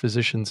primary care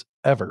physicians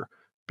ever?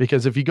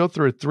 Because if you go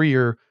through a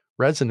 3-year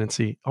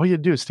residency, all you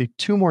do is stay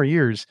 2 more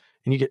years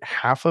and you get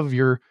half of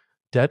your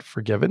debt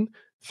forgiven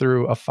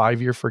through a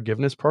 5-year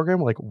forgiveness program.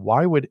 Like,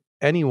 why would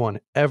anyone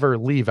ever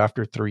leave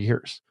after 3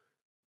 years?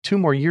 2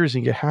 more years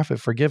and you get half it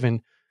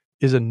forgiven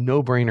is a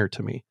no-brainer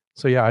to me.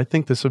 So yeah, I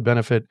think this would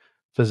benefit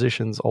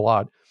physicians a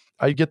lot.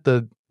 I get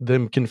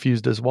them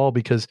confused as well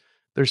because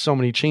there's so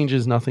many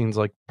changes. Nothing's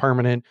like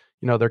permanent.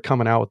 They're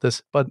coming out with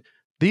this, but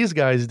these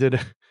guys did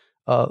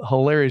a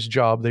hilarious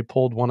job. They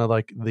pulled one of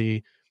like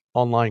the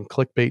online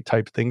clickbait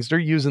type things. They're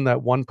using that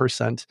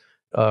 1%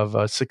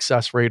 of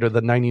success rate or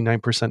the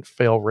 99%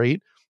 fail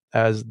rate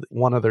as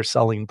one of their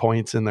selling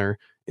points in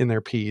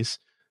their piece.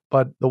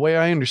 But the way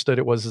I understood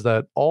it was is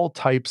that all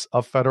types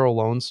of federal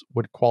loans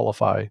would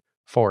qualify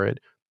for it,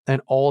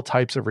 and all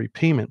types of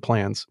repayment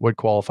plans would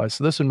qualify.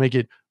 So this would make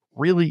it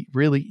really,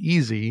 really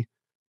easy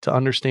to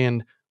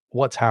understand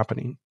what's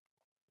happening.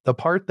 The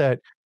part that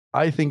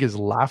I think is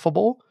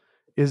laughable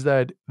is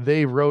that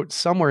they wrote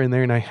somewhere in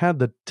there, and I had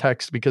the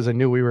text because I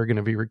knew we were going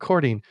to be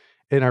recording,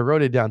 and I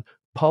wrote it down.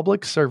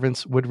 Public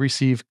servants would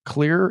receive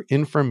clear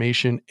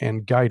information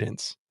and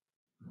guidance.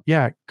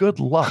 Yeah, good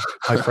luck,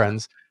 my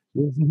friends.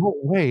 There's no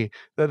way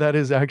that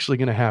is actually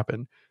going to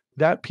happen.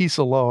 That piece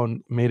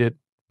alone made it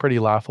pretty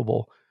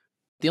laughable.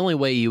 The only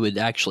way you would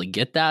actually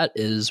get that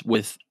is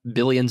with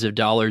billions of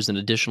dollars in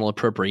additional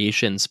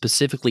appropriations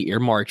specifically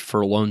earmarked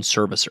for loan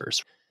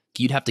servicers.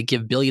 You'd have to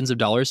give billions of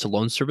dollars to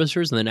loan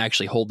servicers and then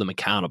actually hold them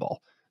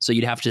accountable. So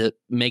you'd have to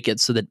make it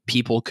so that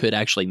people could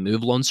actually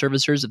move loan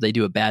servicers if they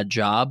do a bad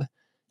job.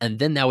 And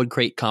then that would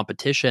create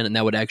competition, and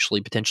that would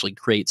actually potentially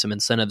create some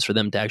incentives for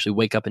them to actually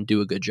wake up and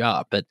do a good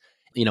job. But,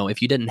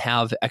 if you didn't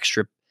have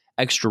extra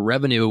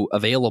revenue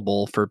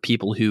available for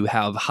people who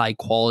have high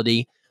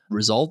quality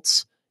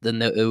results,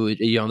 then it would,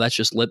 that's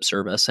just lip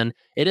service. And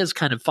it is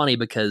kind of funny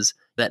because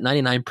that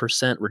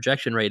 99%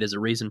 rejection rate is a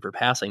reason for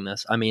passing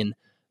this. I mean,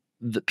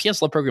 the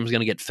PSLF program is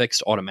going to get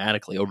fixed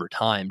automatically over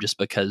time just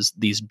because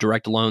these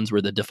direct loans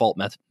were the default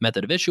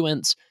method of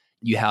issuance.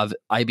 You have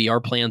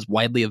IBR plans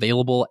widely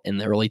available in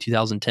the early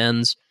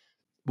 2010s.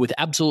 With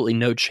absolutely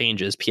no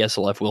changes,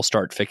 PSLF will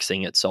start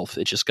fixing itself.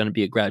 It's just going to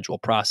be a gradual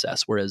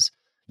process, whereas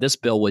this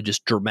bill would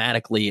just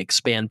dramatically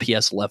expand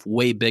PSLF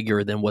way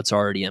bigger than what's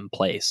already in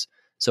place.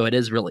 So it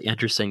is really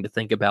interesting to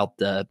think about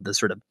the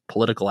sort of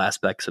political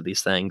aspects of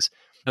these things.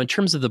 Now, in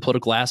terms of the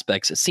political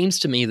aspects, it seems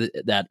to me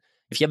that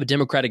if you have a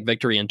Democratic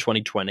victory in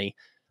 2020,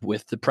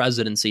 with the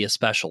presidency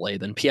especially,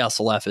 then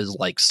PSLF is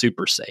like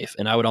super safe.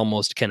 And I would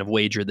almost kind of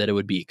wager that it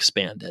would be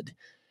expanded.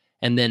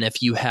 And then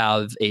if you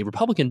have a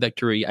Republican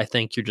victory, I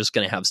think you're just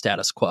going to have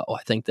status quo.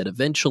 I think that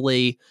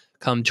eventually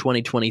come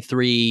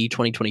 2023,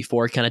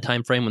 2024 kind of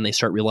time frame, when they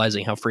start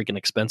realizing how freaking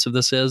expensive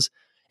this is,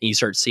 and you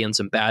start seeing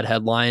some bad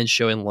headlines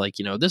showing like,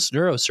 this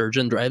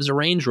neurosurgeon drives a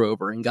Range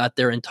Rover and got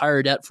their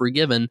entire debt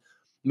forgiven.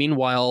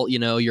 Meanwhile,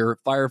 your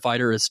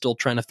firefighter is still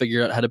trying to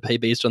figure out how to pay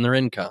based on their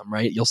income,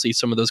 right? You'll see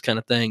some of those kind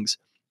of things.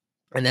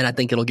 And then I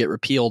think it'll get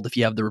repealed if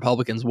you have the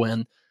Republicans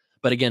win.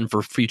 But again,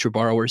 for future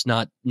borrowers,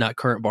 not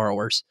current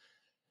borrowers.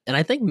 And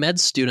I think med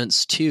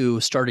students,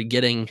 too, started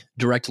getting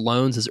direct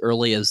loans as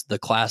early as the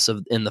class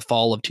in the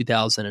fall of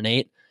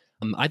 2008.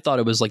 I thought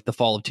it was like the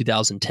fall of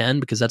 2010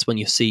 because that's when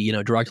you see,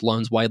 direct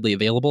loans widely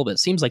available. But it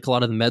seems like a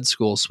lot of the med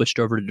schools switched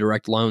over to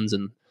direct loans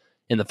in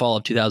the fall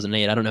of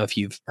 2008. I don't know if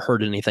you've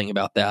heard anything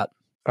about that.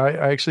 I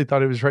actually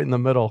thought it was right in the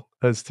middle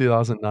as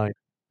 2009.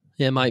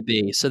 It might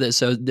be. So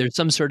there's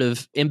some sort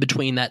of in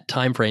between that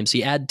time frame. So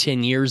you add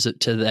 10 years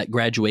to that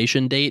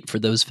graduation date for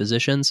those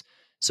physicians.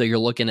 So you're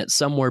looking at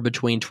somewhere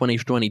between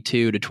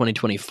 2022 to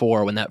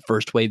 2024 when that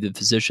first wave of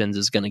physicians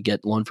is going to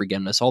get loan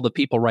forgiveness. All the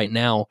people right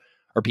now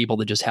are people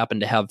that just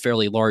happen to have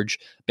fairly large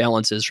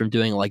balances from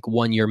doing like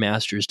 1-year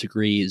master's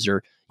degrees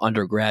or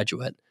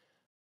undergraduate.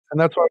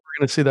 And that's why we're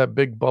going to see that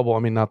big bubble. I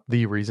mean, not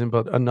the reason,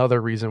 but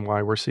another reason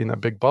why we're seeing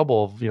that big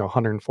bubble of,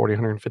 140,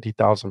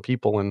 150,000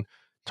 people in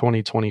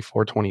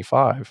 2024,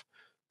 25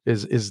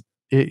 is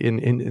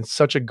in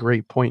such a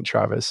great point,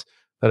 Travis,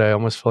 that I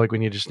almost feel like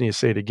we just need to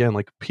say it again.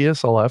 Like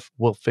PSLF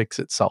will fix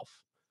itself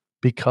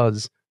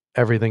because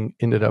everything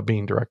ended up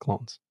being direct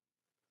loans.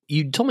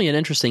 You told me an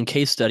interesting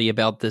case study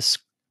about this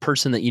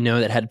person that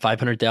that had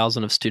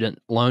 500,000 of student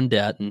loan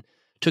debt and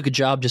took a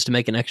job just to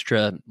make an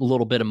extra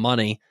little bit of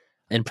money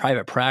in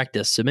private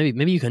practice. So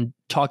maybe you can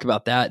talk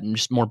about that and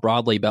just more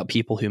broadly about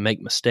people who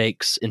make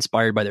mistakes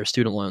inspired by their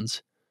student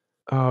loans.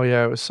 Oh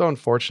yeah, it was so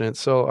unfortunate.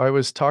 So I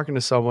was talking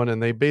to someone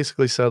and they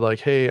basically said like,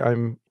 "Hey,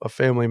 I'm a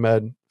family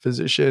med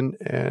physician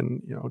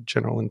and,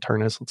 general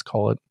internist, let's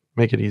call it,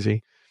 make it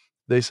easy."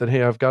 They said,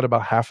 "Hey, I've got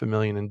about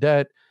 $500,000 in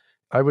debt."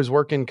 I was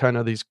working kind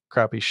of these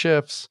crappy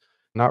shifts,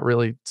 not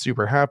really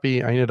super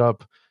happy. I ended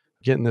up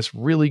getting this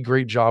really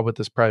great job with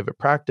this private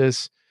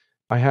practice.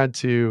 I had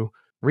to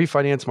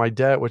refinance my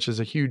debt, which is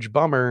a huge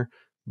bummer,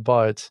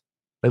 but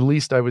at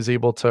least I was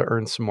able to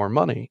earn some more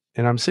money.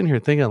 And I'm sitting here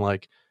thinking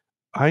like,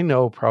 I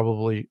know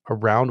probably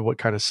around what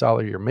kind of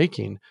salary you're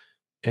making,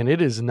 and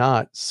it is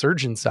not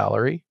surgeon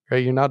salary,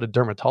 right? You're not a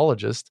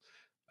dermatologist.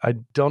 I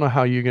don't know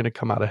how you're going to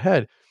come out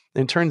ahead.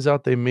 And it turns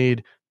out they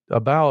made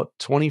about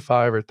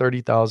 25 or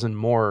 30,000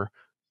 more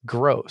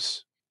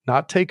gross,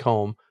 not take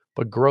home,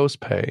 but gross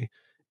pay.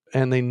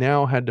 And they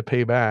now had to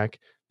pay back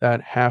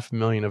that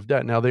 500,000 of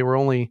debt. Now they were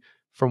only,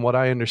 from what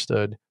I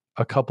understood,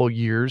 a couple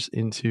years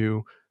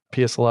into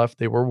PSLF.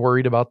 They were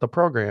worried about the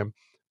program.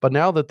 But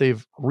now that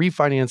they've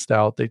refinanced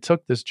out, they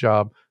took this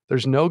job,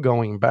 there's no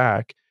going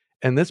back.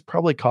 And this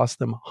probably cost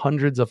them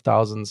hundreds of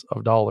thousands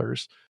of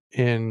dollars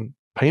in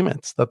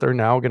payments that they're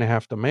now going to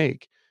have to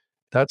make.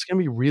 That's going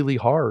to be really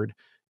hard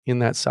in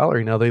that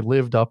salary. Now, they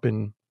lived up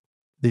in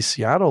the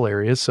Seattle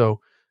area,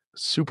 so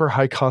super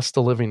high cost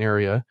of living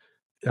area.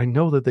 I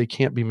know that they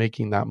can't be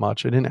making that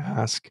much. I didn't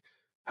ask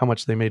how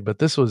much they made, but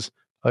this was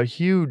a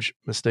huge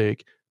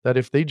mistake that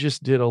if they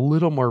just did a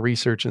little more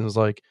research and was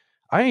like,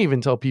 I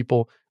even tell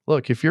people,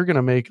 look, if you're going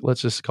to make,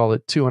 let's just call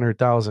it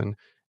 200,000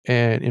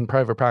 and in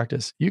private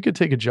practice, you could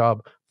take a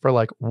job for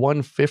like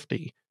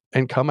 150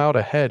 and come out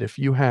ahead if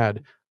you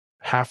had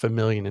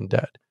 500,000 in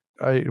debt.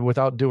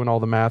 Without doing all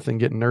the math and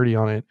getting nerdy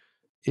on it,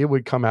 it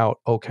would come out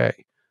okay.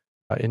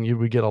 And you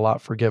would get a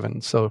lot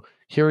forgiven. So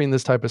hearing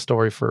this type of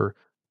story for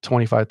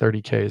 25,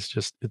 30K is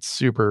just, it's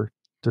super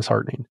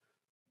disheartening.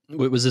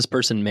 Was this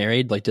person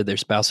married? Like, did their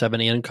spouse have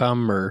any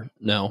income or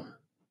no?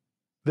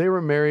 They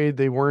were married.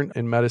 They weren't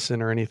in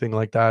medicine or anything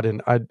like that.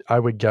 And I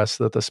would guess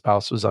that the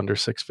spouse was under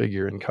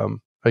six-figure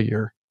income a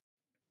year.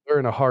 They're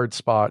in a hard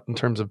spot in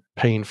terms of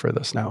paying for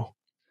this now.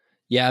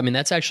 Yeah, I mean,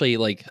 that's actually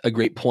like a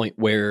great point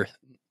where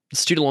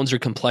student loans are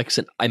complex.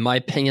 And in my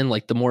opinion,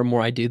 like the more and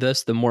more I do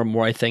this, the more and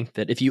more I think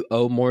that if you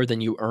owe more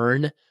than you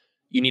earn,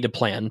 you need a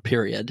plan,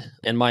 period.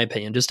 In my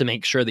opinion, just to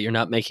make sure that you're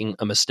not making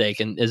a mistake.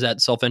 And is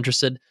that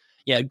self-interested?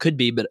 Yeah, it could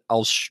be, but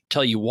I'll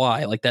tell you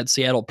why. Like that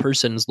Seattle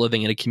person is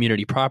living in a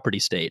community property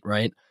state,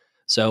 right?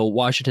 So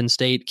Washington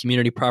State,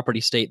 community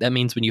property state, that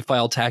means when you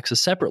file taxes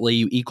separately,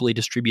 you equally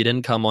distribute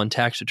income on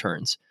tax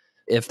returns.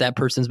 If that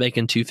person's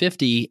making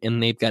 250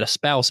 and they've got a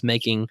spouse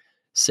making,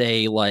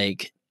 say,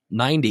 like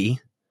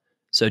 90,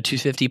 so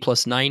 250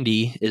 plus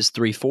 90 is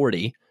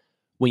 340.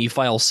 When you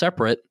file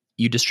separate,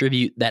 you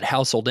distribute that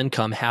household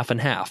income half and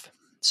half.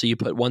 So you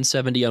put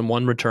 170 on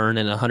one return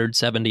and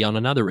 170 on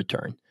another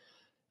return.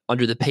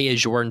 Under the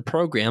pay-as-you-earn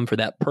program for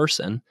that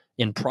person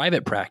in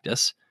private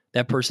practice,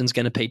 that person's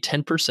going to pay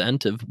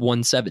 10% of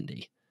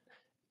 170.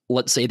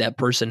 Let's say that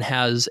person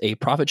has a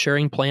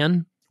profit-sharing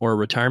plan or a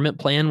retirement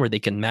plan where they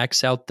can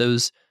max out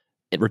those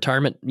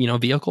retirement,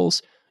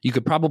 vehicles. You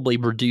could probably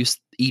reduce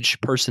each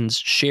person's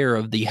share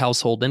of the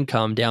household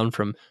income down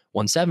from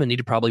 170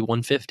 to probably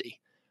 150.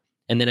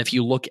 And then if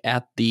you look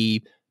at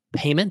the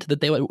payment that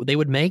they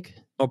would make,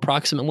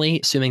 approximately,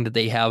 assuming that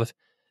they have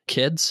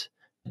kids,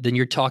 then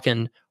you're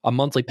talking a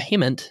monthly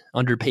payment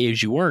under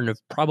pay-as-you-earn of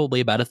probably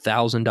about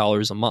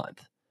 $1,000 a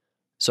month.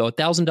 So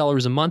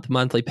 $1,000 a month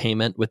monthly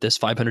payment with this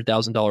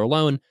 $500,000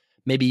 loan,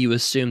 maybe you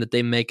assume that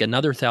they make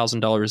another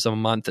 $1,000 a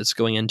month that's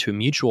going into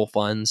mutual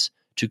funds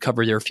to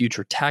cover their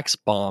future tax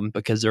bomb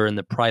because they're in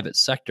the private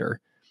sector.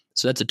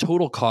 So that's a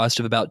total cost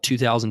of about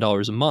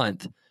 $2,000 a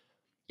month.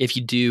 If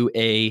you do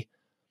a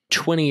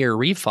 20-year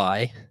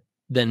refi,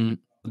 then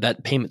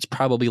that payment's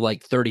probably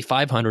like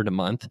 $3,500 a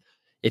month.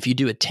 If you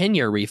do a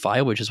 10-year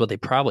refi, which is what they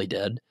probably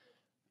did,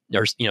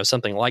 or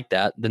something like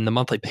that, then the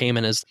monthly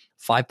payment is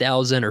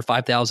 $5,000 or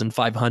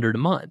 $5,500 a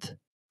month.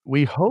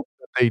 We hope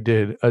that they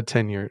did a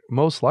 10-year.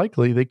 Most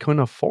likely they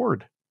couldn't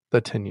afford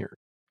the 10-year.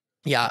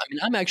 Yeah, I mean,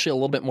 I'm actually a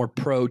little bit more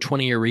pro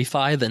 20-year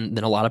refi than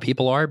a lot of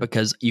people are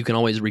because you can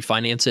always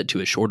refinance it to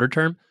a shorter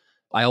term.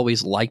 I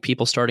always like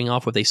people starting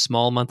off with a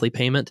small monthly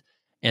payment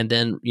and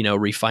then,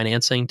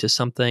 refinancing to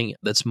something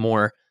that's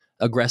more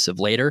aggressive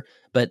later.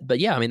 But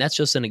yeah, I mean, that's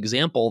just an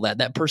example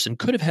that person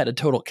could have had a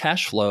total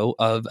cash flow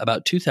of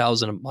about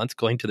 $2,000 a month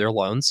going to their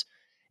loans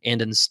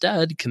and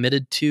instead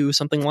committed to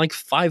something like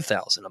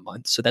 $5,000 a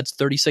month. So that's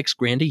 36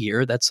 grand a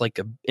year. That's like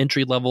a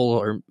entry level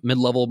or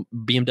mid-level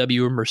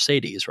BMW or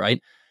Mercedes,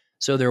 right?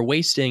 So they're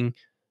wasting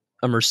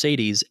a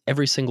Mercedes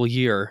every single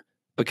year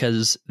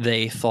because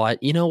they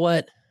thought, you know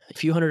what, a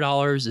few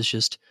 $100s is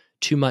just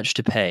too much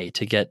to pay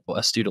to get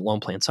a student loan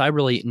plan. So I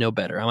really know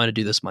better. I want to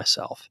do this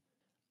myself.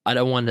 I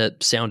don't want to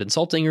sound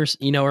insulting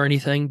or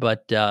anything,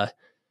 but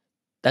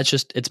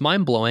it's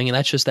mind blowing. And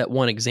that's just that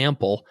one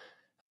example.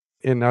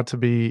 And not to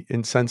be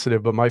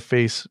insensitive, but my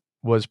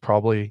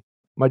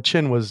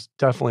chin was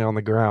definitely on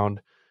the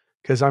ground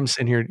because I'm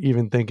sitting here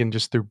even thinking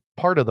just through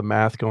part of the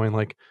math going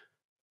like,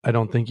 I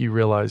don't think you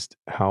realized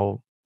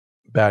how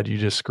bad you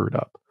just screwed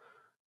up.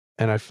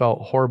 And I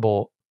felt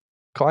horrible.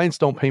 Clients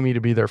don't pay me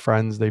to be their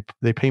friends.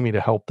 They pay me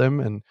to help them.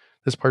 And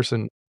this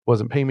person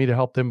wasn't paying me to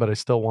help them, but I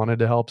still wanted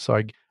to help. So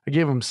I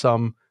gave them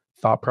some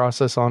thought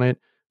process on it,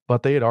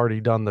 but they had already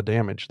done the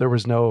damage.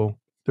 There's no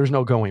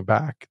going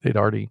back. They'd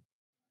already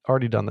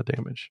done the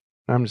damage.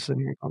 And I'm just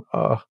sitting here going,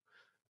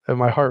 and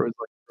my heart was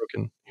like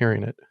broken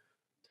hearing it.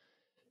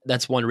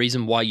 That's one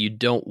reason why you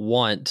don't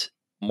want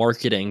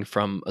marketing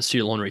from a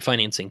student loan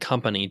refinancing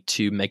company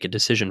to make a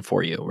decision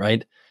for you,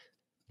 right?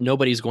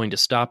 Nobody's going to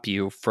stop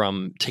you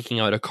from taking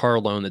out a car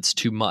loan that's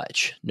too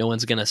much. No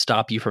one's going to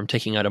stop you from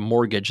taking out a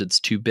mortgage that's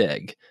too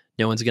big.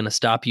 No one's going to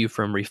stop you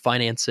from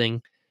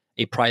refinancing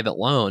a private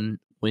loan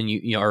when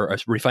you are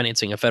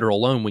refinancing a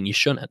federal loan when you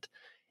shouldn't.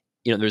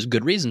 There's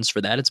good reasons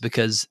for that. It's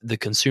because the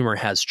consumer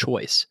has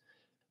choice.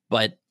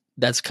 But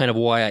that's kind of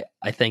why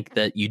I think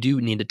that you do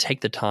need to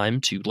take the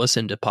time to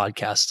listen to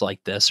podcasts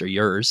like this or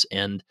yours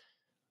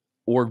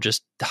or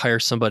just hire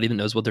somebody that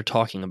knows what they're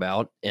talking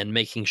about and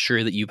making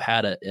sure that you've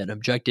had an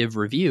objective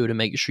review to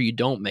make sure you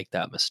don't make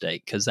that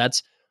mistake. Because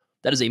that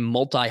is a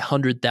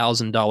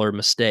multi-$100,000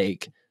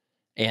 mistake.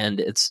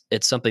 And it's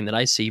something that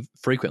I see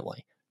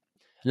frequently.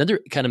 Another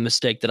kind of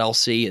mistake that I'll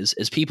see is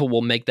people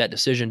will make that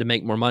decision to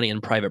make more money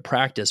in private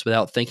practice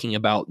without thinking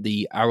about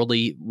the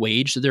hourly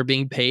wage that they're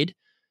being paid.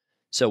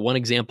 So one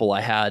example,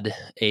 I had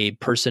a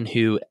person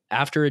who,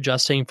 after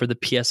adjusting for the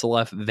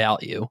PSLF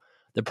value,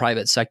 the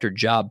private sector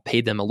job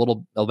paid them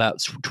about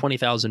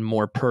 $20,000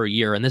 more per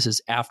year. And this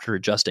is after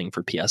adjusting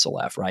for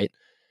PSLF, right?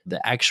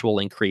 The actual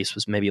increase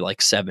was maybe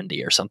like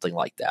 70 or something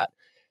like that.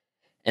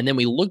 And then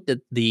we looked at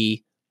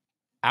the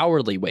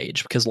hourly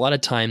wage because a lot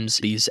of times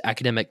these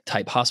academic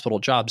type hospital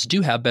jobs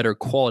do have better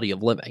quality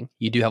of living.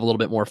 You do have a little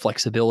bit more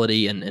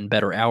flexibility and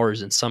better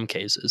hours in some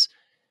cases.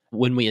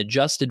 When we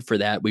adjusted for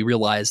that, we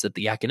realized that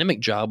the academic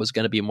job was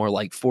going to be more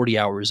like 40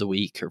 hours a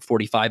week or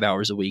 45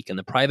 hours a week, and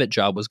the private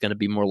job was going to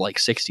be more like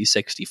 60,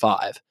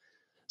 65.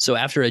 So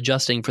after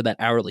adjusting for that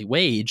hourly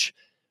wage,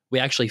 we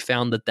actually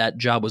found that that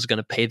job was going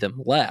to pay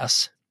them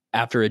less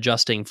after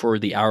adjusting for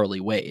the hourly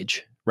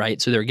wage,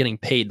 right? So they're getting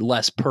paid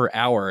less per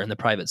hour in the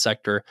private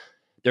sector.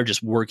 They're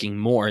just working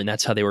more, and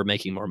that's how they were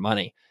making more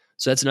money.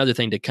 So that's another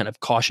thing to kind of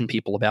caution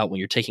people about when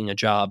you're taking a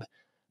job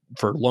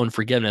for loan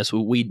forgiveness.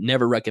 We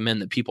never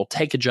recommend that people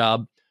take a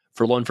job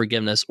for loan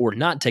forgiveness or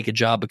not take a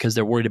job because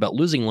they're worried about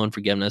losing loan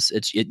forgiveness.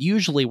 It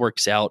usually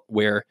works out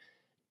where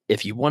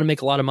if you want to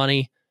make a lot of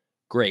money,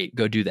 great,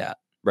 go do that,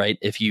 right?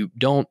 If you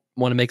don't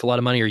want to make a lot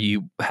of money or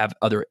you have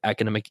other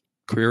academic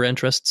career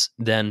interests,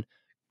 then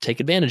take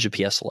advantage of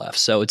PSLF.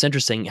 So it's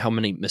interesting how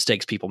many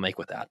mistakes people make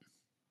with that.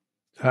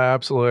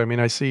 Absolutely. I mean,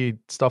 I see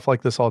stuff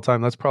like this all the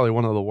time. That's probably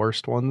one of the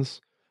worst ones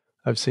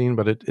I've seen,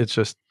 but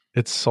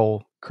it's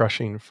soul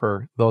crushing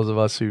for those of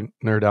us who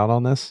nerd out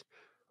on this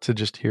to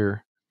just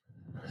hear.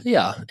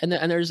 Yeah, and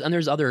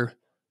there's other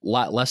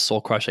lot less soul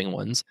crushing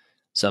ones.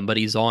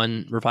 Somebody's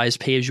on revised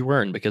pay as you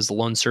earn because the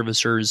loan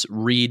servicers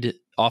read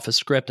off a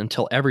script and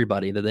tell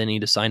everybody that they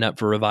need to sign up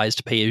for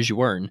revised pay as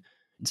you earn.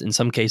 In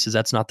some cases,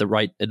 that's not the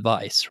right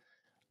advice.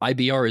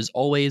 IBR is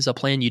always a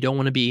plan you don't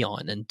want to be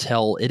on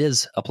until it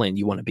is a plan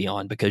you want to be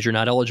on because you're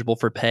not eligible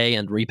for pay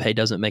and repay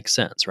doesn't make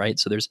sense, right?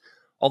 So there's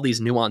all these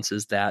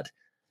nuances that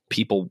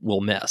people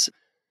will miss.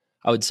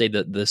 I would say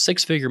that the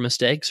six-figure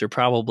mistakes are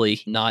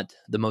probably not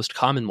the most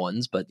common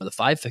ones, but the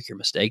five-figure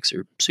mistakes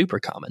are super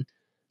common.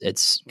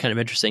 It's kind of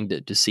interesting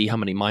to see how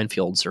many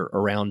minefields are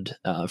around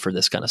for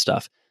this kind of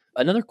stuff.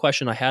 Another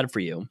question I had for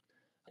you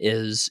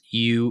is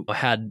you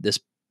had this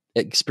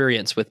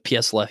experience with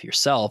PSLF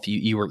yourself.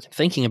 You were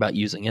thinking about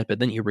using it, but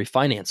then you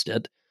refinanced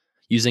it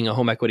using a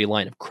home equity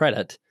line of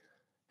credit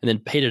and then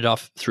paid it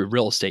off through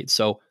real estate.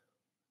 So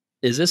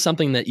is this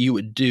something that you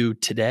would do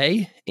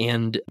today?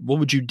 And what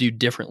would you do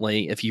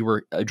differently if you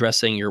were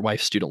addressing your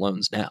wife's student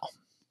loans now?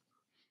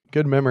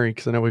 Good memory,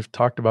 because I know we've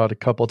talked about a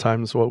couple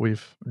times what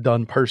we've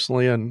done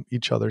personally and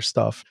each other's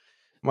stuff.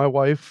 My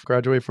wife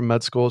graduated from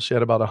med school. She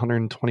had about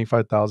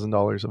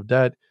 $125,000 of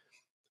debt,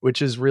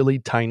 which is really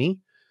tiny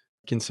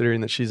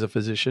considering that she's a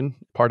physician.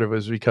 Part of it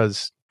was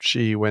because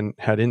she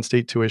had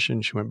in-state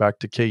tuition. She went back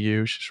to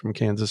KU. She's from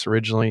Kansas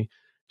originally.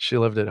 She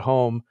lived at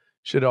home.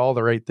 She did all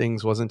the right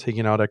things, wasn't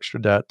taking out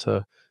extra debt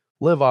to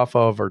live off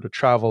of or to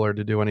travel or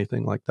to do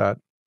anything like that.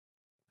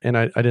 And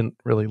I didn't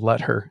really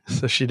let her.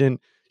 So she didn't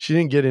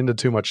get into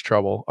too much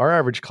trouble. Our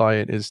average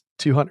client is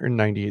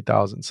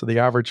 298,000. So the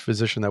average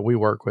physician that we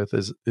work with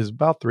is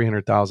about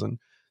 300,000.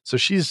 So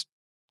she's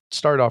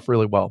started off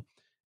really well.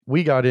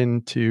 We got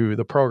into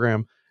the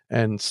program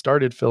and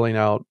started filling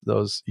out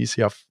those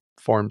ECF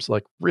forms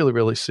like really,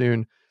 really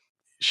soon.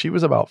 She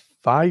was about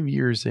 5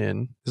 years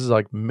in. This is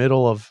like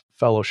middle of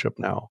fellowship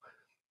now.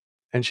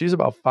 And she's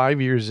about 5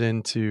 years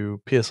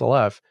into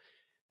PSLF.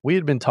 We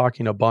had been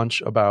talking a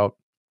bunch about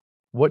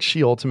what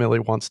she ultimately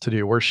wants to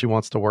do, where she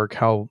wants to work,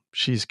 how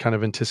she's kind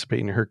of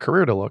anticipating her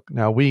career to look.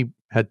 Now, we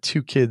had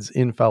two kids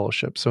in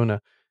fellowship. So in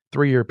a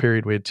 3-year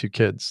period, we had two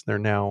kids. They're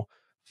now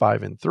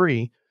 5 and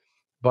 3.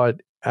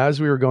 But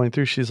as we were going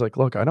through, she's like,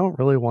 look, I don't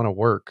really want to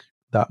work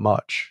that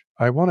much.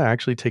 I want to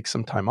actually take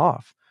some time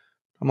off.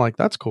 I'm like,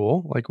 that's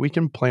cool. Like we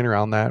can plan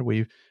around that.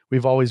 We've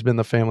always been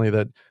the family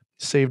that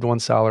saved one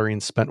salary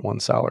and spent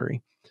one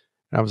salary.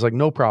 And I was like,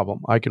 no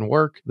problem. I can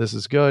work. This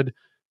is good.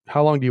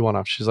 How long do you want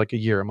off? She's like, a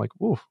year. I'm like,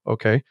 ooh,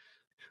 okay.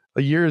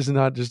 A year is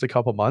not just a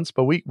couple months,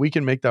 but we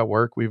can make that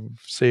work. We've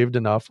saved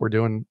enough. We're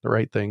doing the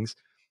right things.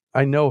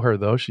 I know her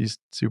though. She's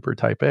super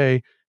type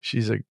A.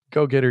 She's a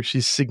go-getter.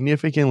 She's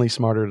significantly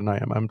smarter than I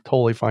am. I'm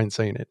totally fine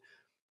saying it.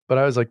 But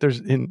I was like,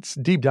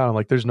 deep down, I'm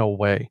like, there's no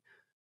way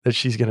that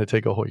she's going to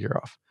take a whole year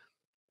off.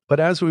 But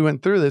as we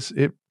went through this,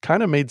 it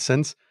kind of made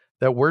sense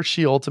that where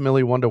she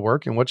ultimately wanted to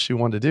work and what she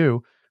wanted to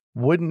do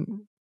wouldn't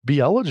be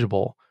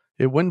eligible.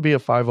 It wouldn't be a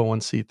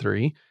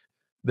 501c3,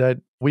 that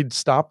we'd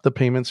stop the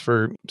payments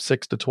for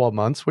 6 to 12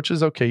 months, which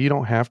is okay. You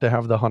don't have to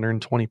have the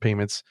 120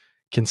 payments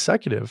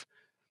consecutive.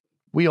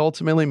 We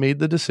ultimately made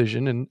the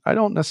decision, and I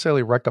don't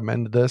necessarily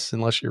recommend this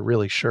unless you're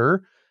really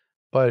sure,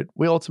 but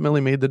we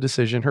ultimately made the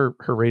decision. Her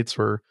rates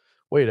were,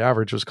 weighted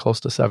average was close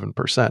to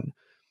 7%.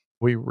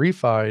 We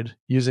refied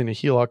using a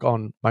HELOC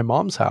on my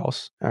mom's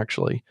house,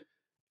 actually.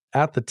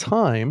 At the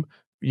time,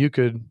 you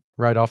could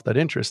write off that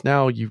interest.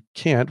 Now you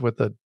can't with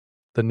the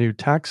new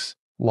tax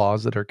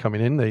laws that are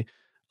coming in. They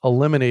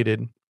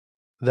eliminated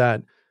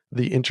that,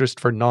 the interest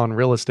for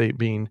non-real estate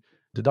being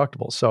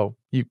deductible. So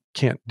you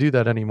can't do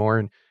that anymore.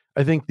 And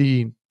I think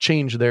the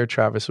change there,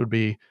 Travis, would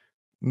be,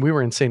 we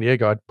were in San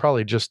Diego, I'd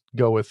probably just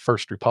go with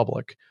First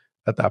Republic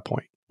at that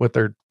point with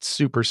their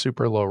super,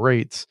 super low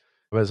rates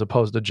as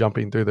opposed to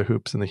jumping through the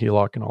hoops and the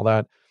HELOC and all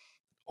that.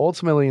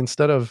 Ultimately,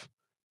 instead of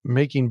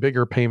making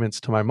bigger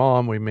payments to my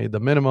mom, we made the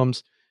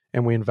minimums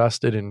and we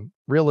invested in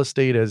real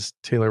estate as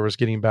Taylor was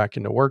getting back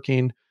into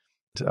working.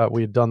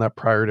 We had done that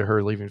prior to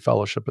her leaving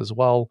fellowship as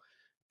well.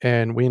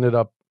 And we ended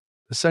up,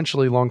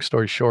 essentially, long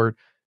story short,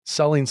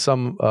 selling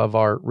some of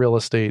our real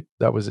estate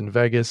that was in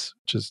Vegas,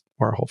 which is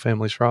where our whole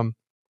family's from,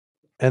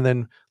 and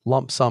then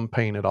lump sum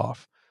paying it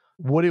off.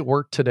 Would it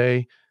work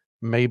today?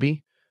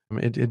 Maybe.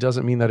 It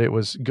doesn't mean that it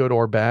was good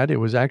or bad. It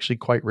was actually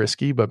quite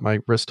risky, but my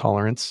risk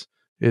tolerance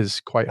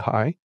is quite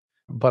high.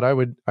 But I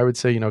would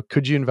say,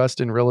 could you invest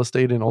in real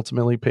estate and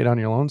ultimately pay down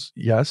your loans?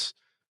 Yes.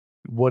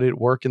 Would it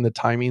work in the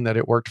timing that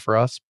it worked for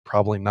us?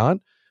 Probably not,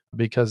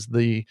 because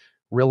the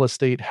real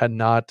estate had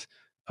not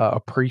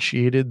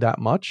appreciated that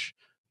much.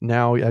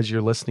 Now, as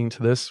you're listening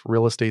to this,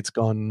 real estate's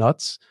gone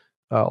nuts,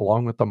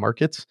 along with the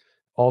markets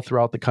all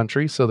throughout the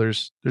country. So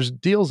there's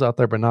deals out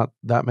there, but not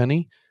that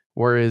many.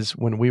 Whereas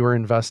when we were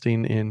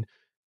investing in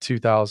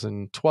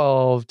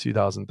 2012,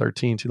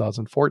 2013,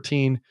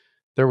 2014,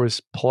 there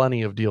was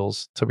plenty of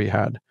deals to be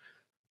had.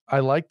 I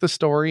like the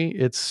story.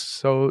 It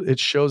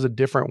shows a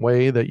different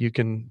way that you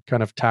can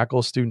kind of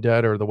tackle student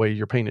debt or the way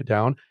you're paying it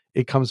down.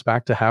 It comes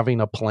back to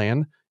having a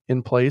plan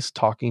in place,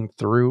 talking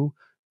through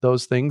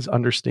those things,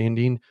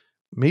 understanding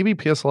maybe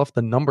PSLF,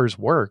 the numbers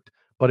worked,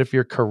 but if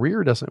your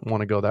career doesn't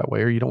want to go that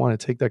way or you don't want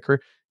to take that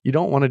career, you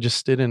don't want to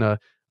just sit in a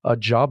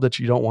job that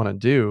you don't want to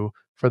do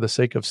for the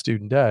sake of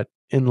student debt,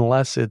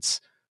 unless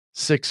it's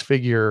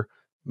six-figure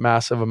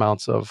massive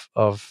amounts of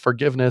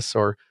forgiveness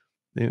or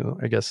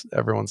I guess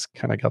everyone's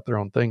kind of got their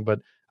own thing, but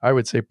I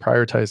would say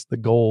prioritize the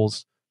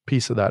goals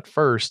piece of that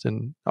first.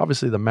 And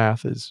obviously the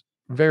math is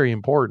very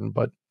important,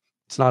 but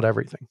it's not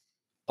everything.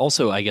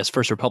 Also, I guess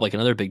First Republic,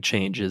 another big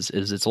change is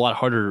it's a lot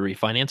harder to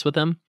refinance with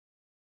them.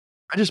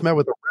 I just met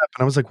with a rep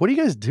and I was like, what are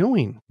you guys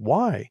doing?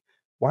 Why?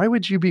 Why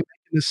would you be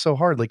making this so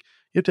hard? Like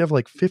you have to have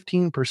like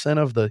 15%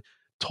 of the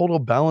total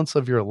balance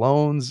of your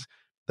loans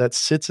that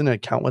sits in an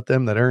account with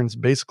them that earns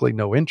basically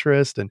no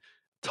interest and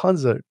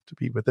tons of to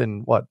be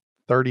within what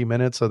 30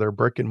 minutes of their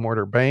brick and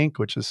mortar bank,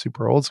 which is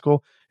super old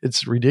school.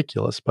 It's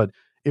ridiculous, but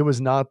it was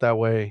not that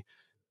way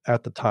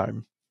at the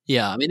time.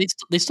 Yeah, I mean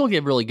they still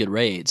give really good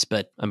rates,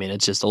 but I mean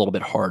it's just a little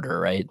bit harder,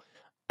 right?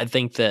 I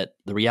think that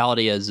the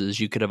reality is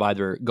you could have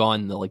either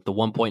gone the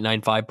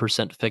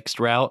 1.95% fixed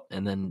route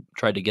and then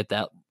tried to get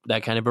that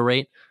kind of a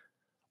rate,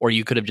 or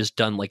you could have just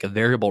done like a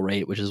variable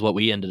rate, which is what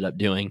we ended up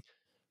doing.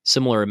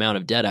 Similar amount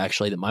of debt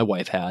actually that my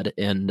wife had,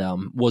 and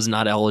was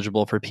not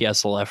eligible for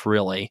PSLF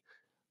really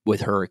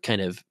with her kind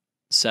of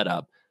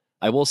setup.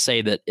 I will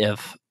say that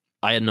if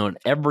I had known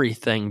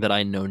everything that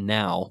I know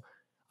now,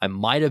 I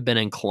might have been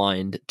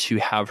inclined to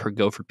have her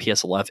go for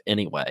PSLF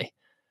anyway.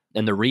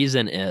 And the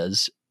reason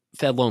is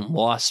Fed loan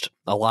lost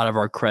a lot of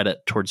our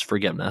credit towards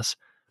forgiveness.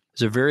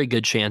 There's a very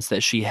good chance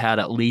that she had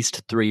at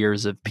least 3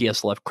 years of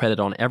PSLF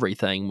credit on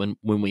everything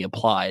when we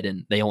applied,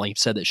 and they only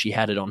said that she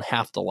had it on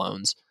half the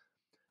loans.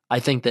 I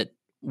think that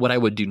what I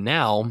would do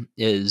now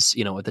is,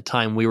 at the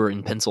time we were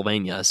in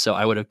Pennsylvania, so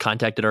I would have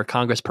contacted our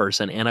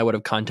congressperson and I would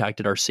have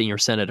contacted our senior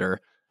senator.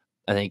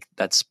 I think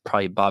that's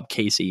probably Bob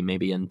Casey,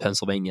 maybe in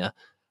Pennsylvania.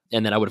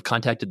 And then I would have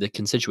contacted the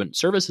constituent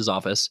services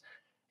office.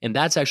 And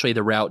that's actually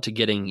the route to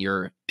getting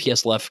your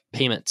PSLF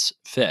payments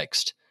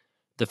fixed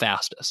the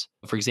fastest.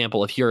 For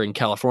example, if you're in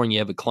California, you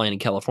have a client in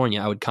California,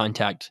 I would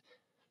contact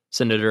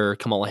Senator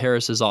Kamala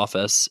Harris's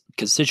office,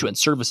 constituent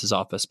services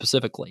office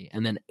specifically,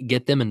 and then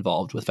get them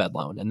involved with Fed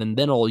loan. And then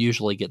it'll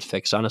usually get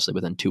fixed, honestly,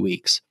 within 2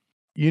 weeks.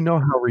 You know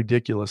how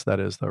ridiculous that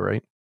is, though,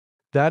 right?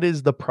 That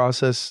is the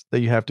process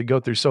that you have to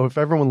go through. So if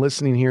everyone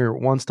listening here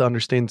wants to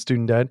understand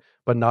student debt,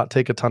 but not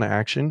take a ton of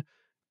action,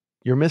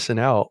 you're missing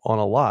out on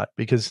a lot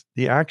because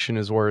the action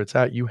is where it's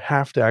at. You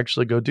have to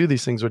actually go do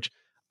these things, which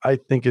I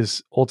think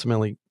is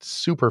ultimately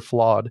super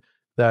flawed,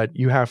 that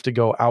you have to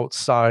go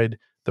outside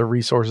the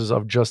resources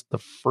of just the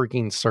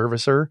freaking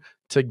servicer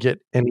to get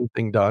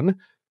anything done.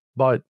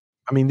 But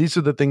I mean, these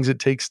are the things it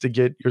takes to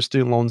get your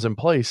student loans in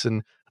place.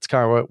 And that's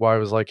kind of why I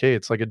was like, hey,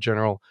 it's like a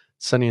general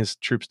sending his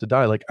troops to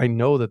die. Like, I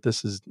know that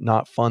this is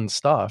not fun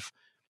stuff,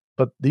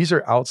 but these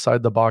are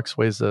outside the box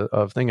ways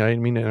of thing. I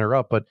didn't mean to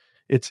interrupt, but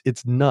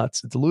it's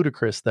nuts. It's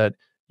ludicrous that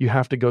you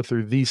have to go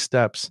through these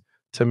steps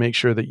to make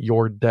sure that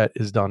your debt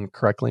is done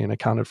correctly and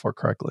accounted for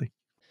correctly.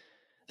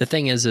 The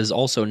thing is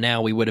also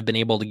now we would have been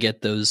able to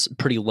get those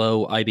pretty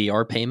low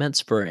IBR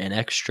payments for an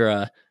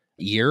extra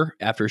year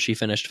after she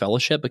finished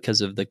fellowship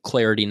because of the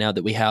clarity now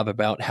that we have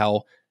about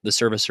how the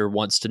servicer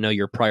wants to know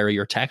your prior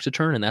year tax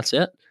return, and that's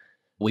it.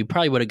 We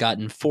probably would have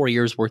gotten 4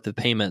 years worth of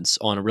payments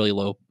on a really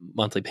low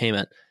monthly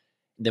payment.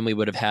 Then we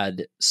would have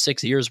had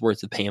 6 years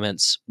worth of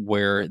payments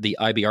where the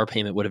IBR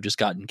payment would have just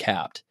gotten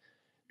capped.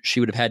 She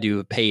would have had to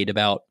have paid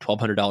about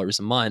 $1,200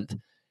 a month,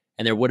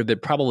 and there would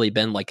have probably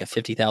been like a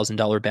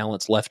 $50,000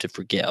 balance left to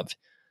forgive.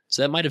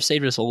 So that might have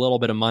saved us a little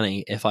bit of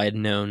money if I had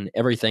known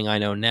everything I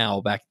know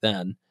now back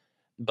then.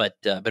 But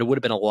it would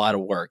have been a lot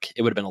of work.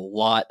 It would have been a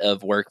lot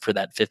of work for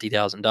that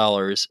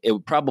 $50,000.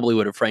 It probably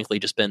would have frankly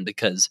just been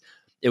because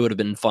it would have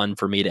been fun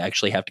for me to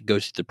actually have to go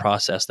through the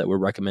process that we're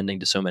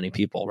recommending to so many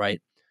people,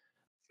 right?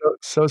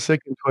 So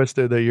sick and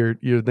twisted that you're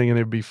thinking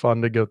it'd be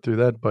fun to go through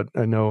that, but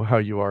I know how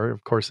you are.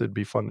 Of course, it'd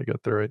be fun to go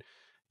through it.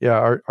 Yeah,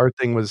 our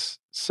thing was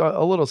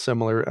a little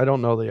similar. I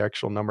don't know the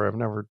actual number. I've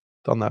never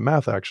done that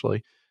math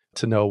actually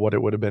to know what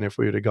it would have been if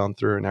we would have gone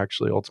through and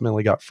actually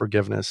ultimately got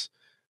forgiveness.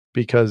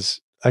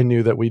 because I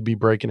knew that we'd be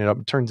breaking it up.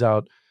 It turns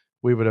out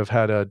we would have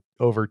had a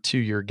over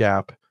 2-year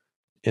gap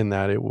in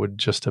that. It would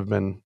just have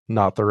been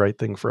not the right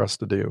thing for us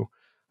to do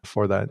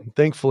for that.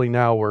 Thankfully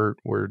now we're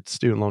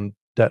student loan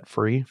debt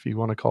free, if you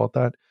want to call it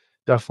that.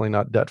 Definitely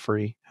not debt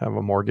free, have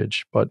a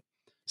mortgage, but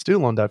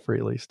student loan debt free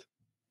at least.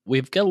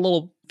 We've got a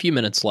little few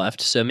minutes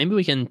left, so maybe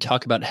we can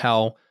talk about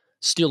how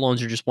student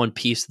loans are just one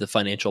piece of the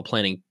financial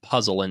planning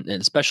puzzle, and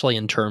especially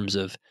in terms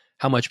of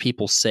how much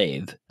people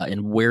save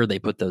and where they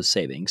put those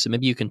savings. So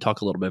maybe you can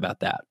talk a little bit about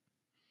that.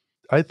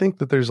 I think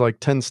that there's like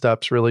 10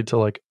 steps really to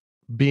like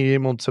being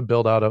able to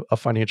build out a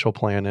financial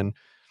plan, and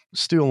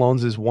student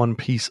loans is one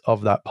piece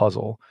of that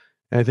puzzle.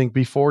 And I think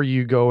before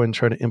you go and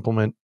try to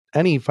implement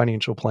any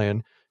financial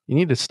plan, you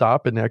need to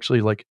stop and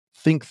actually like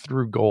think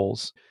through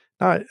goals.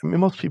 Not, I mean,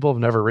 most people have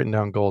never written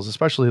down goals,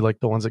 especially like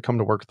the ones that come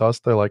to work with us.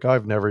 They're like,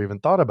 I've never even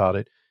thought about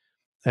it.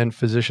 And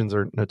physicians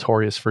are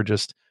notorious for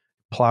just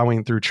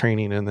plowing through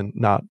training and then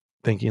not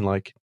thinking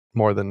like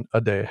more than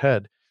a day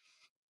ahead.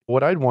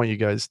 What I'd want you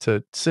guys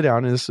to sit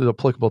down, and this is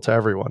applicable to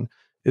everyone,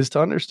 is to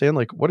understand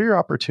like, what are your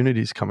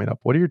opportunities coming up?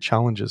 What are your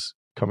challenges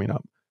coming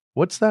up?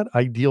 What's that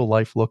ideal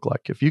life look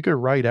like? If you could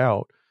write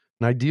out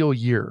an ideal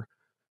year,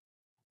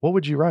 what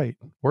would you write?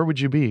 Where would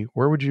you be?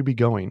 Where would you be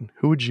going?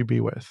 Who would you be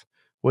with?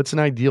 What's an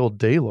ideal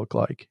day look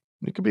like?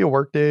 It could be a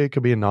work day, it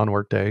could be a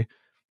non-work day.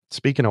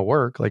 Speaking of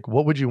work, like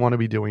what would you want to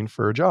be doing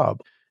for a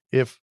job?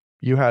 If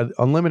you had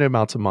unlimited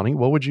amounts of money,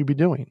 what would you be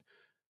doing?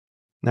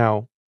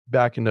 Now,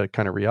 back into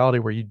kind of reality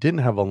where you didn't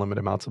have unlimited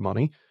amounts of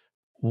money,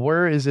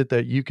 where is it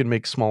that you can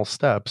make small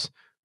steps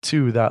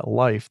to that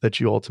life that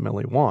you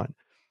ultimately want?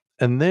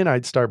 And then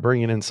I'd start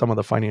bringing in some of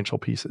the financial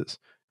pieces,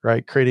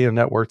 right? Creating a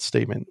net worth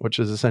statement, which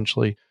is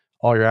essentially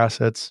all your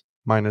assets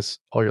minus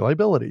all your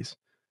liabilities,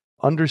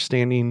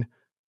 understanding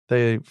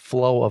the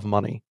flow of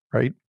money,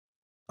 right?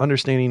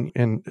 Understanding,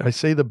 and I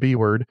say the B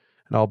word,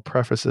 and I'll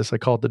preface this, I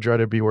call it the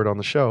dreaded B word on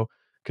the show,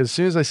 because as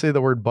soon as I say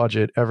the word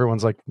budget,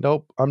 everyone's like,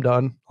 nope, I'm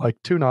done. Like,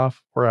 tune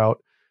off, we're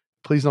out.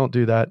 Please don't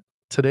do that.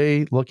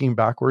 Today, looking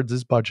backwards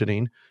is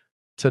budgeting.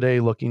 Today,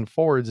 looking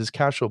forwards is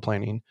cash flow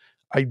planning.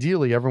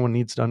 Ideally, everyone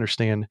needs to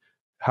understand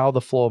how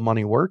the flow of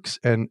money works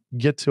and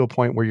get to a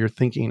point where you're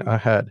thinking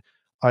ahead.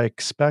 I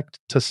expect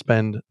to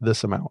spend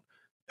this amount.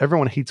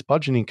 Everyone hates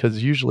budgeting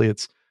because usually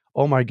it's,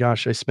 oh my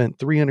gosh, I spent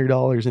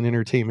 $300 in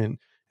entertainment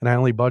and I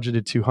only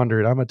budgeted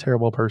 200. I'm a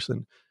terrible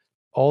person.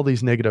 All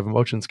these negative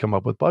emotions come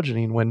up with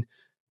budgeting when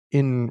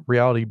in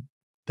reality,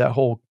 that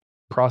whole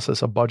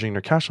process of budgeting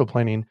or cash flow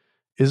planning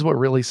is what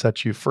really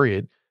sets you free.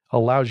 It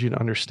allows you to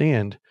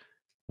understand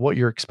what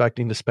you're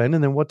expecting to spend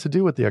and then what to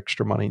do with the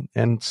extra money.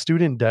 And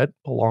student debt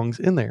belongs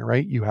in there,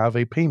 right? You have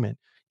a payment.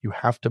 You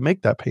have to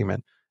make that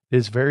payment. It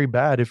is very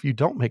bad if you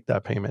don't make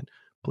that payment.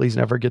 Please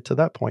never get to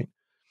that point.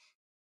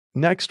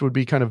 Next would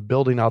be kind of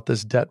building out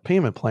this debt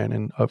payment plan.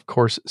 And of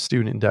course,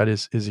 student debt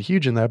is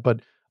huge in that,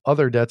 but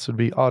other debts would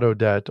be auto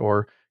debt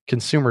or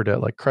consumer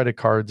debt, like credit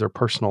cards or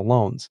personal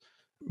loans,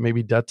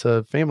 maybe debt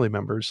to family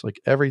members, like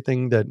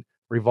everything that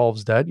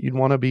revolves debt, you'd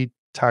want to be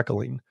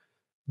tackling.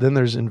 Then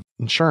there's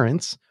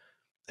insurance.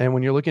 And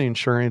when you're looking at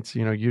insurance,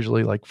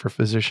 usually like for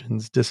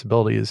physicians,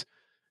 disability is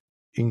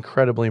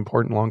incredibly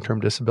important, long-term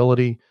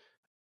disability.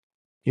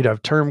 You'd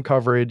have term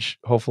coverage.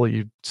 Hopefully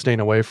you're staying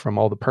away from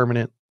all the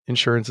permanent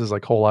insurances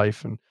like whole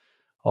life and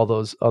all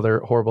those other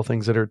horrible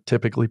things that are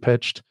typically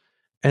pitched.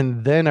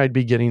 And then I'd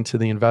be getting to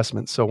the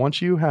investments. So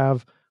once you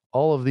have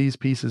all of these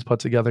pieces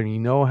put together and you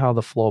know how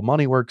the flow of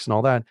money works and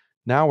all that,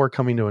 now we're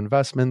coming to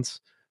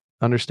investments,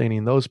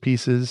 understanding those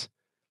pieces.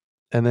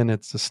 And then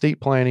it's estate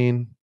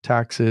planning,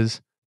 taxes,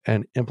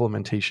 and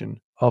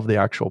implementation of the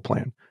actual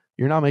plan.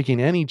 You're not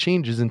making any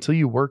changes until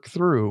you work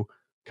through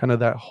kind of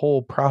that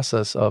whole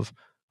process of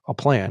a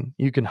plan.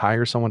 You can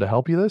hire someone to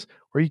help you this,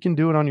 or you can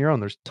do it on your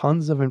own. There's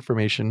tons of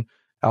information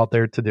out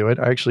there to do it.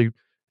 I actually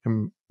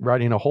am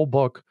writing a whole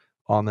book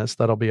on this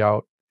that'll be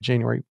out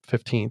January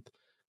 15th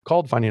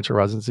called Financial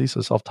Residency,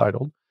 so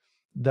self-titled,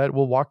 that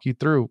will walk you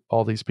through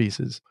all these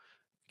pieces.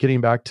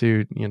 Getting back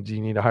to, do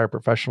you need to hire a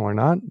professional or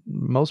not?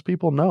 Most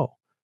people know.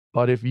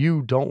 But if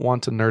you don't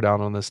want to nerd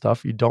out on this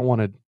stuff, you don't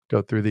want to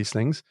go through these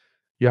things,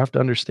 you have to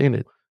understand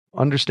it.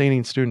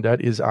 Understanding student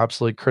debt is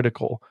absolutely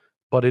critical,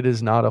 but it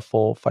is not a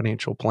full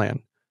financial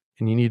plan.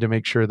 And you need to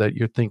make sure that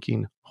you're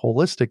thinking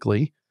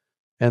holistically.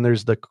 And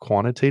there's the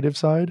quantitative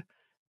side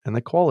and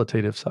the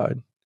qualitative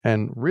side.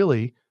 And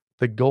really,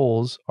 the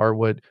goals are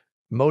what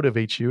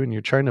motivates you. And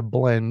you're trying to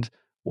blend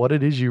what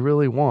it is you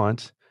really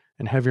want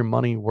and have your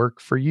money work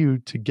for you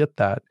to get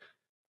that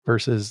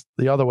versus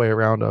the other way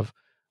around of,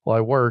 well,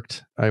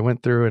 I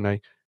went through and I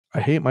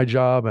hate my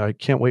job and I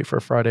can't wait for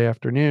a Friday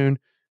afternoon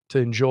to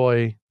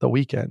enjoy the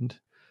weekend.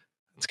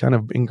 It's kind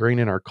of ingrained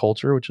in our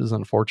culture, which is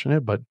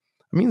unfortunate, but it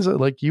means that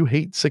like you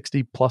hate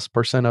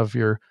 60+% of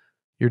your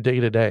day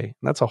to day.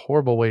 And that's a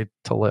horrible way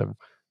to live.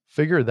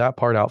 Figure that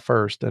part out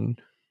first and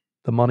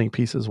the money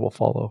pieces will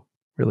follow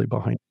really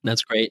behind.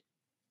 That's great.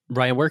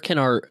 Ryan, where can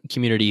our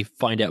community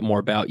find out more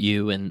about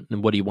you and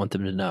what do you want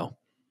them to know?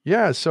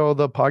 Yeah. So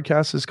the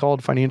podcast is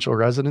called Financial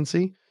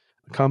Residency.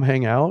 Come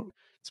hang out.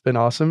 It's been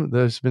awesome.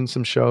 There's been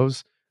some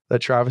shows that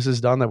Travis has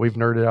done that we've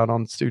nerded out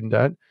on student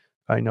debt.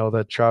 I know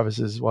that Travis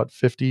is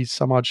 50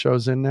 some odd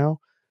shows in now.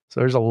 So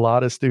there's a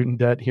lot of student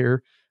debt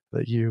here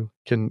that you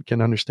can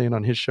understand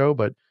on his show,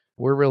 but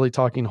we're really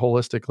talking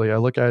holistically. I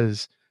look at it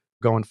as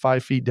going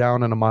 5 feet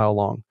down and a mile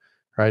long,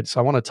 right? So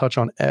I want to touch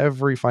on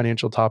every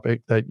financial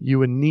topic that you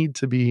would need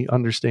to be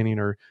understanding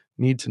or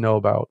need to know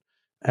about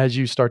as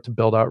you start to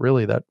build out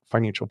really that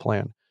financial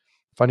plan.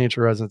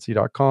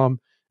 Financialresidency.com.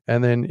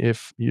 And then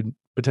if you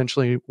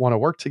potentially want to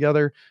work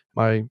together,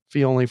 my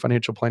fee-only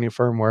financial planning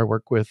firm where I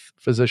work with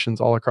physicians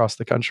all across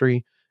the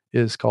country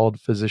is called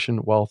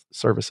Physician Wealth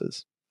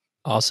Services.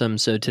 Awesome.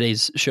 So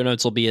today's show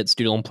notes will be at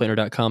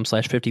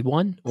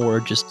studentloanplanner.com/51 or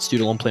just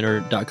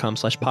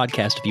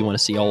studentloanplanner.com/podcast if you want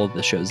to see all of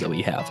the shows that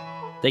we have.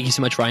 Thank you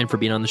so much, Ryan, for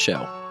being on the show.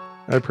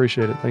 I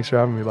appreciate it. Thanks for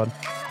having me, bud.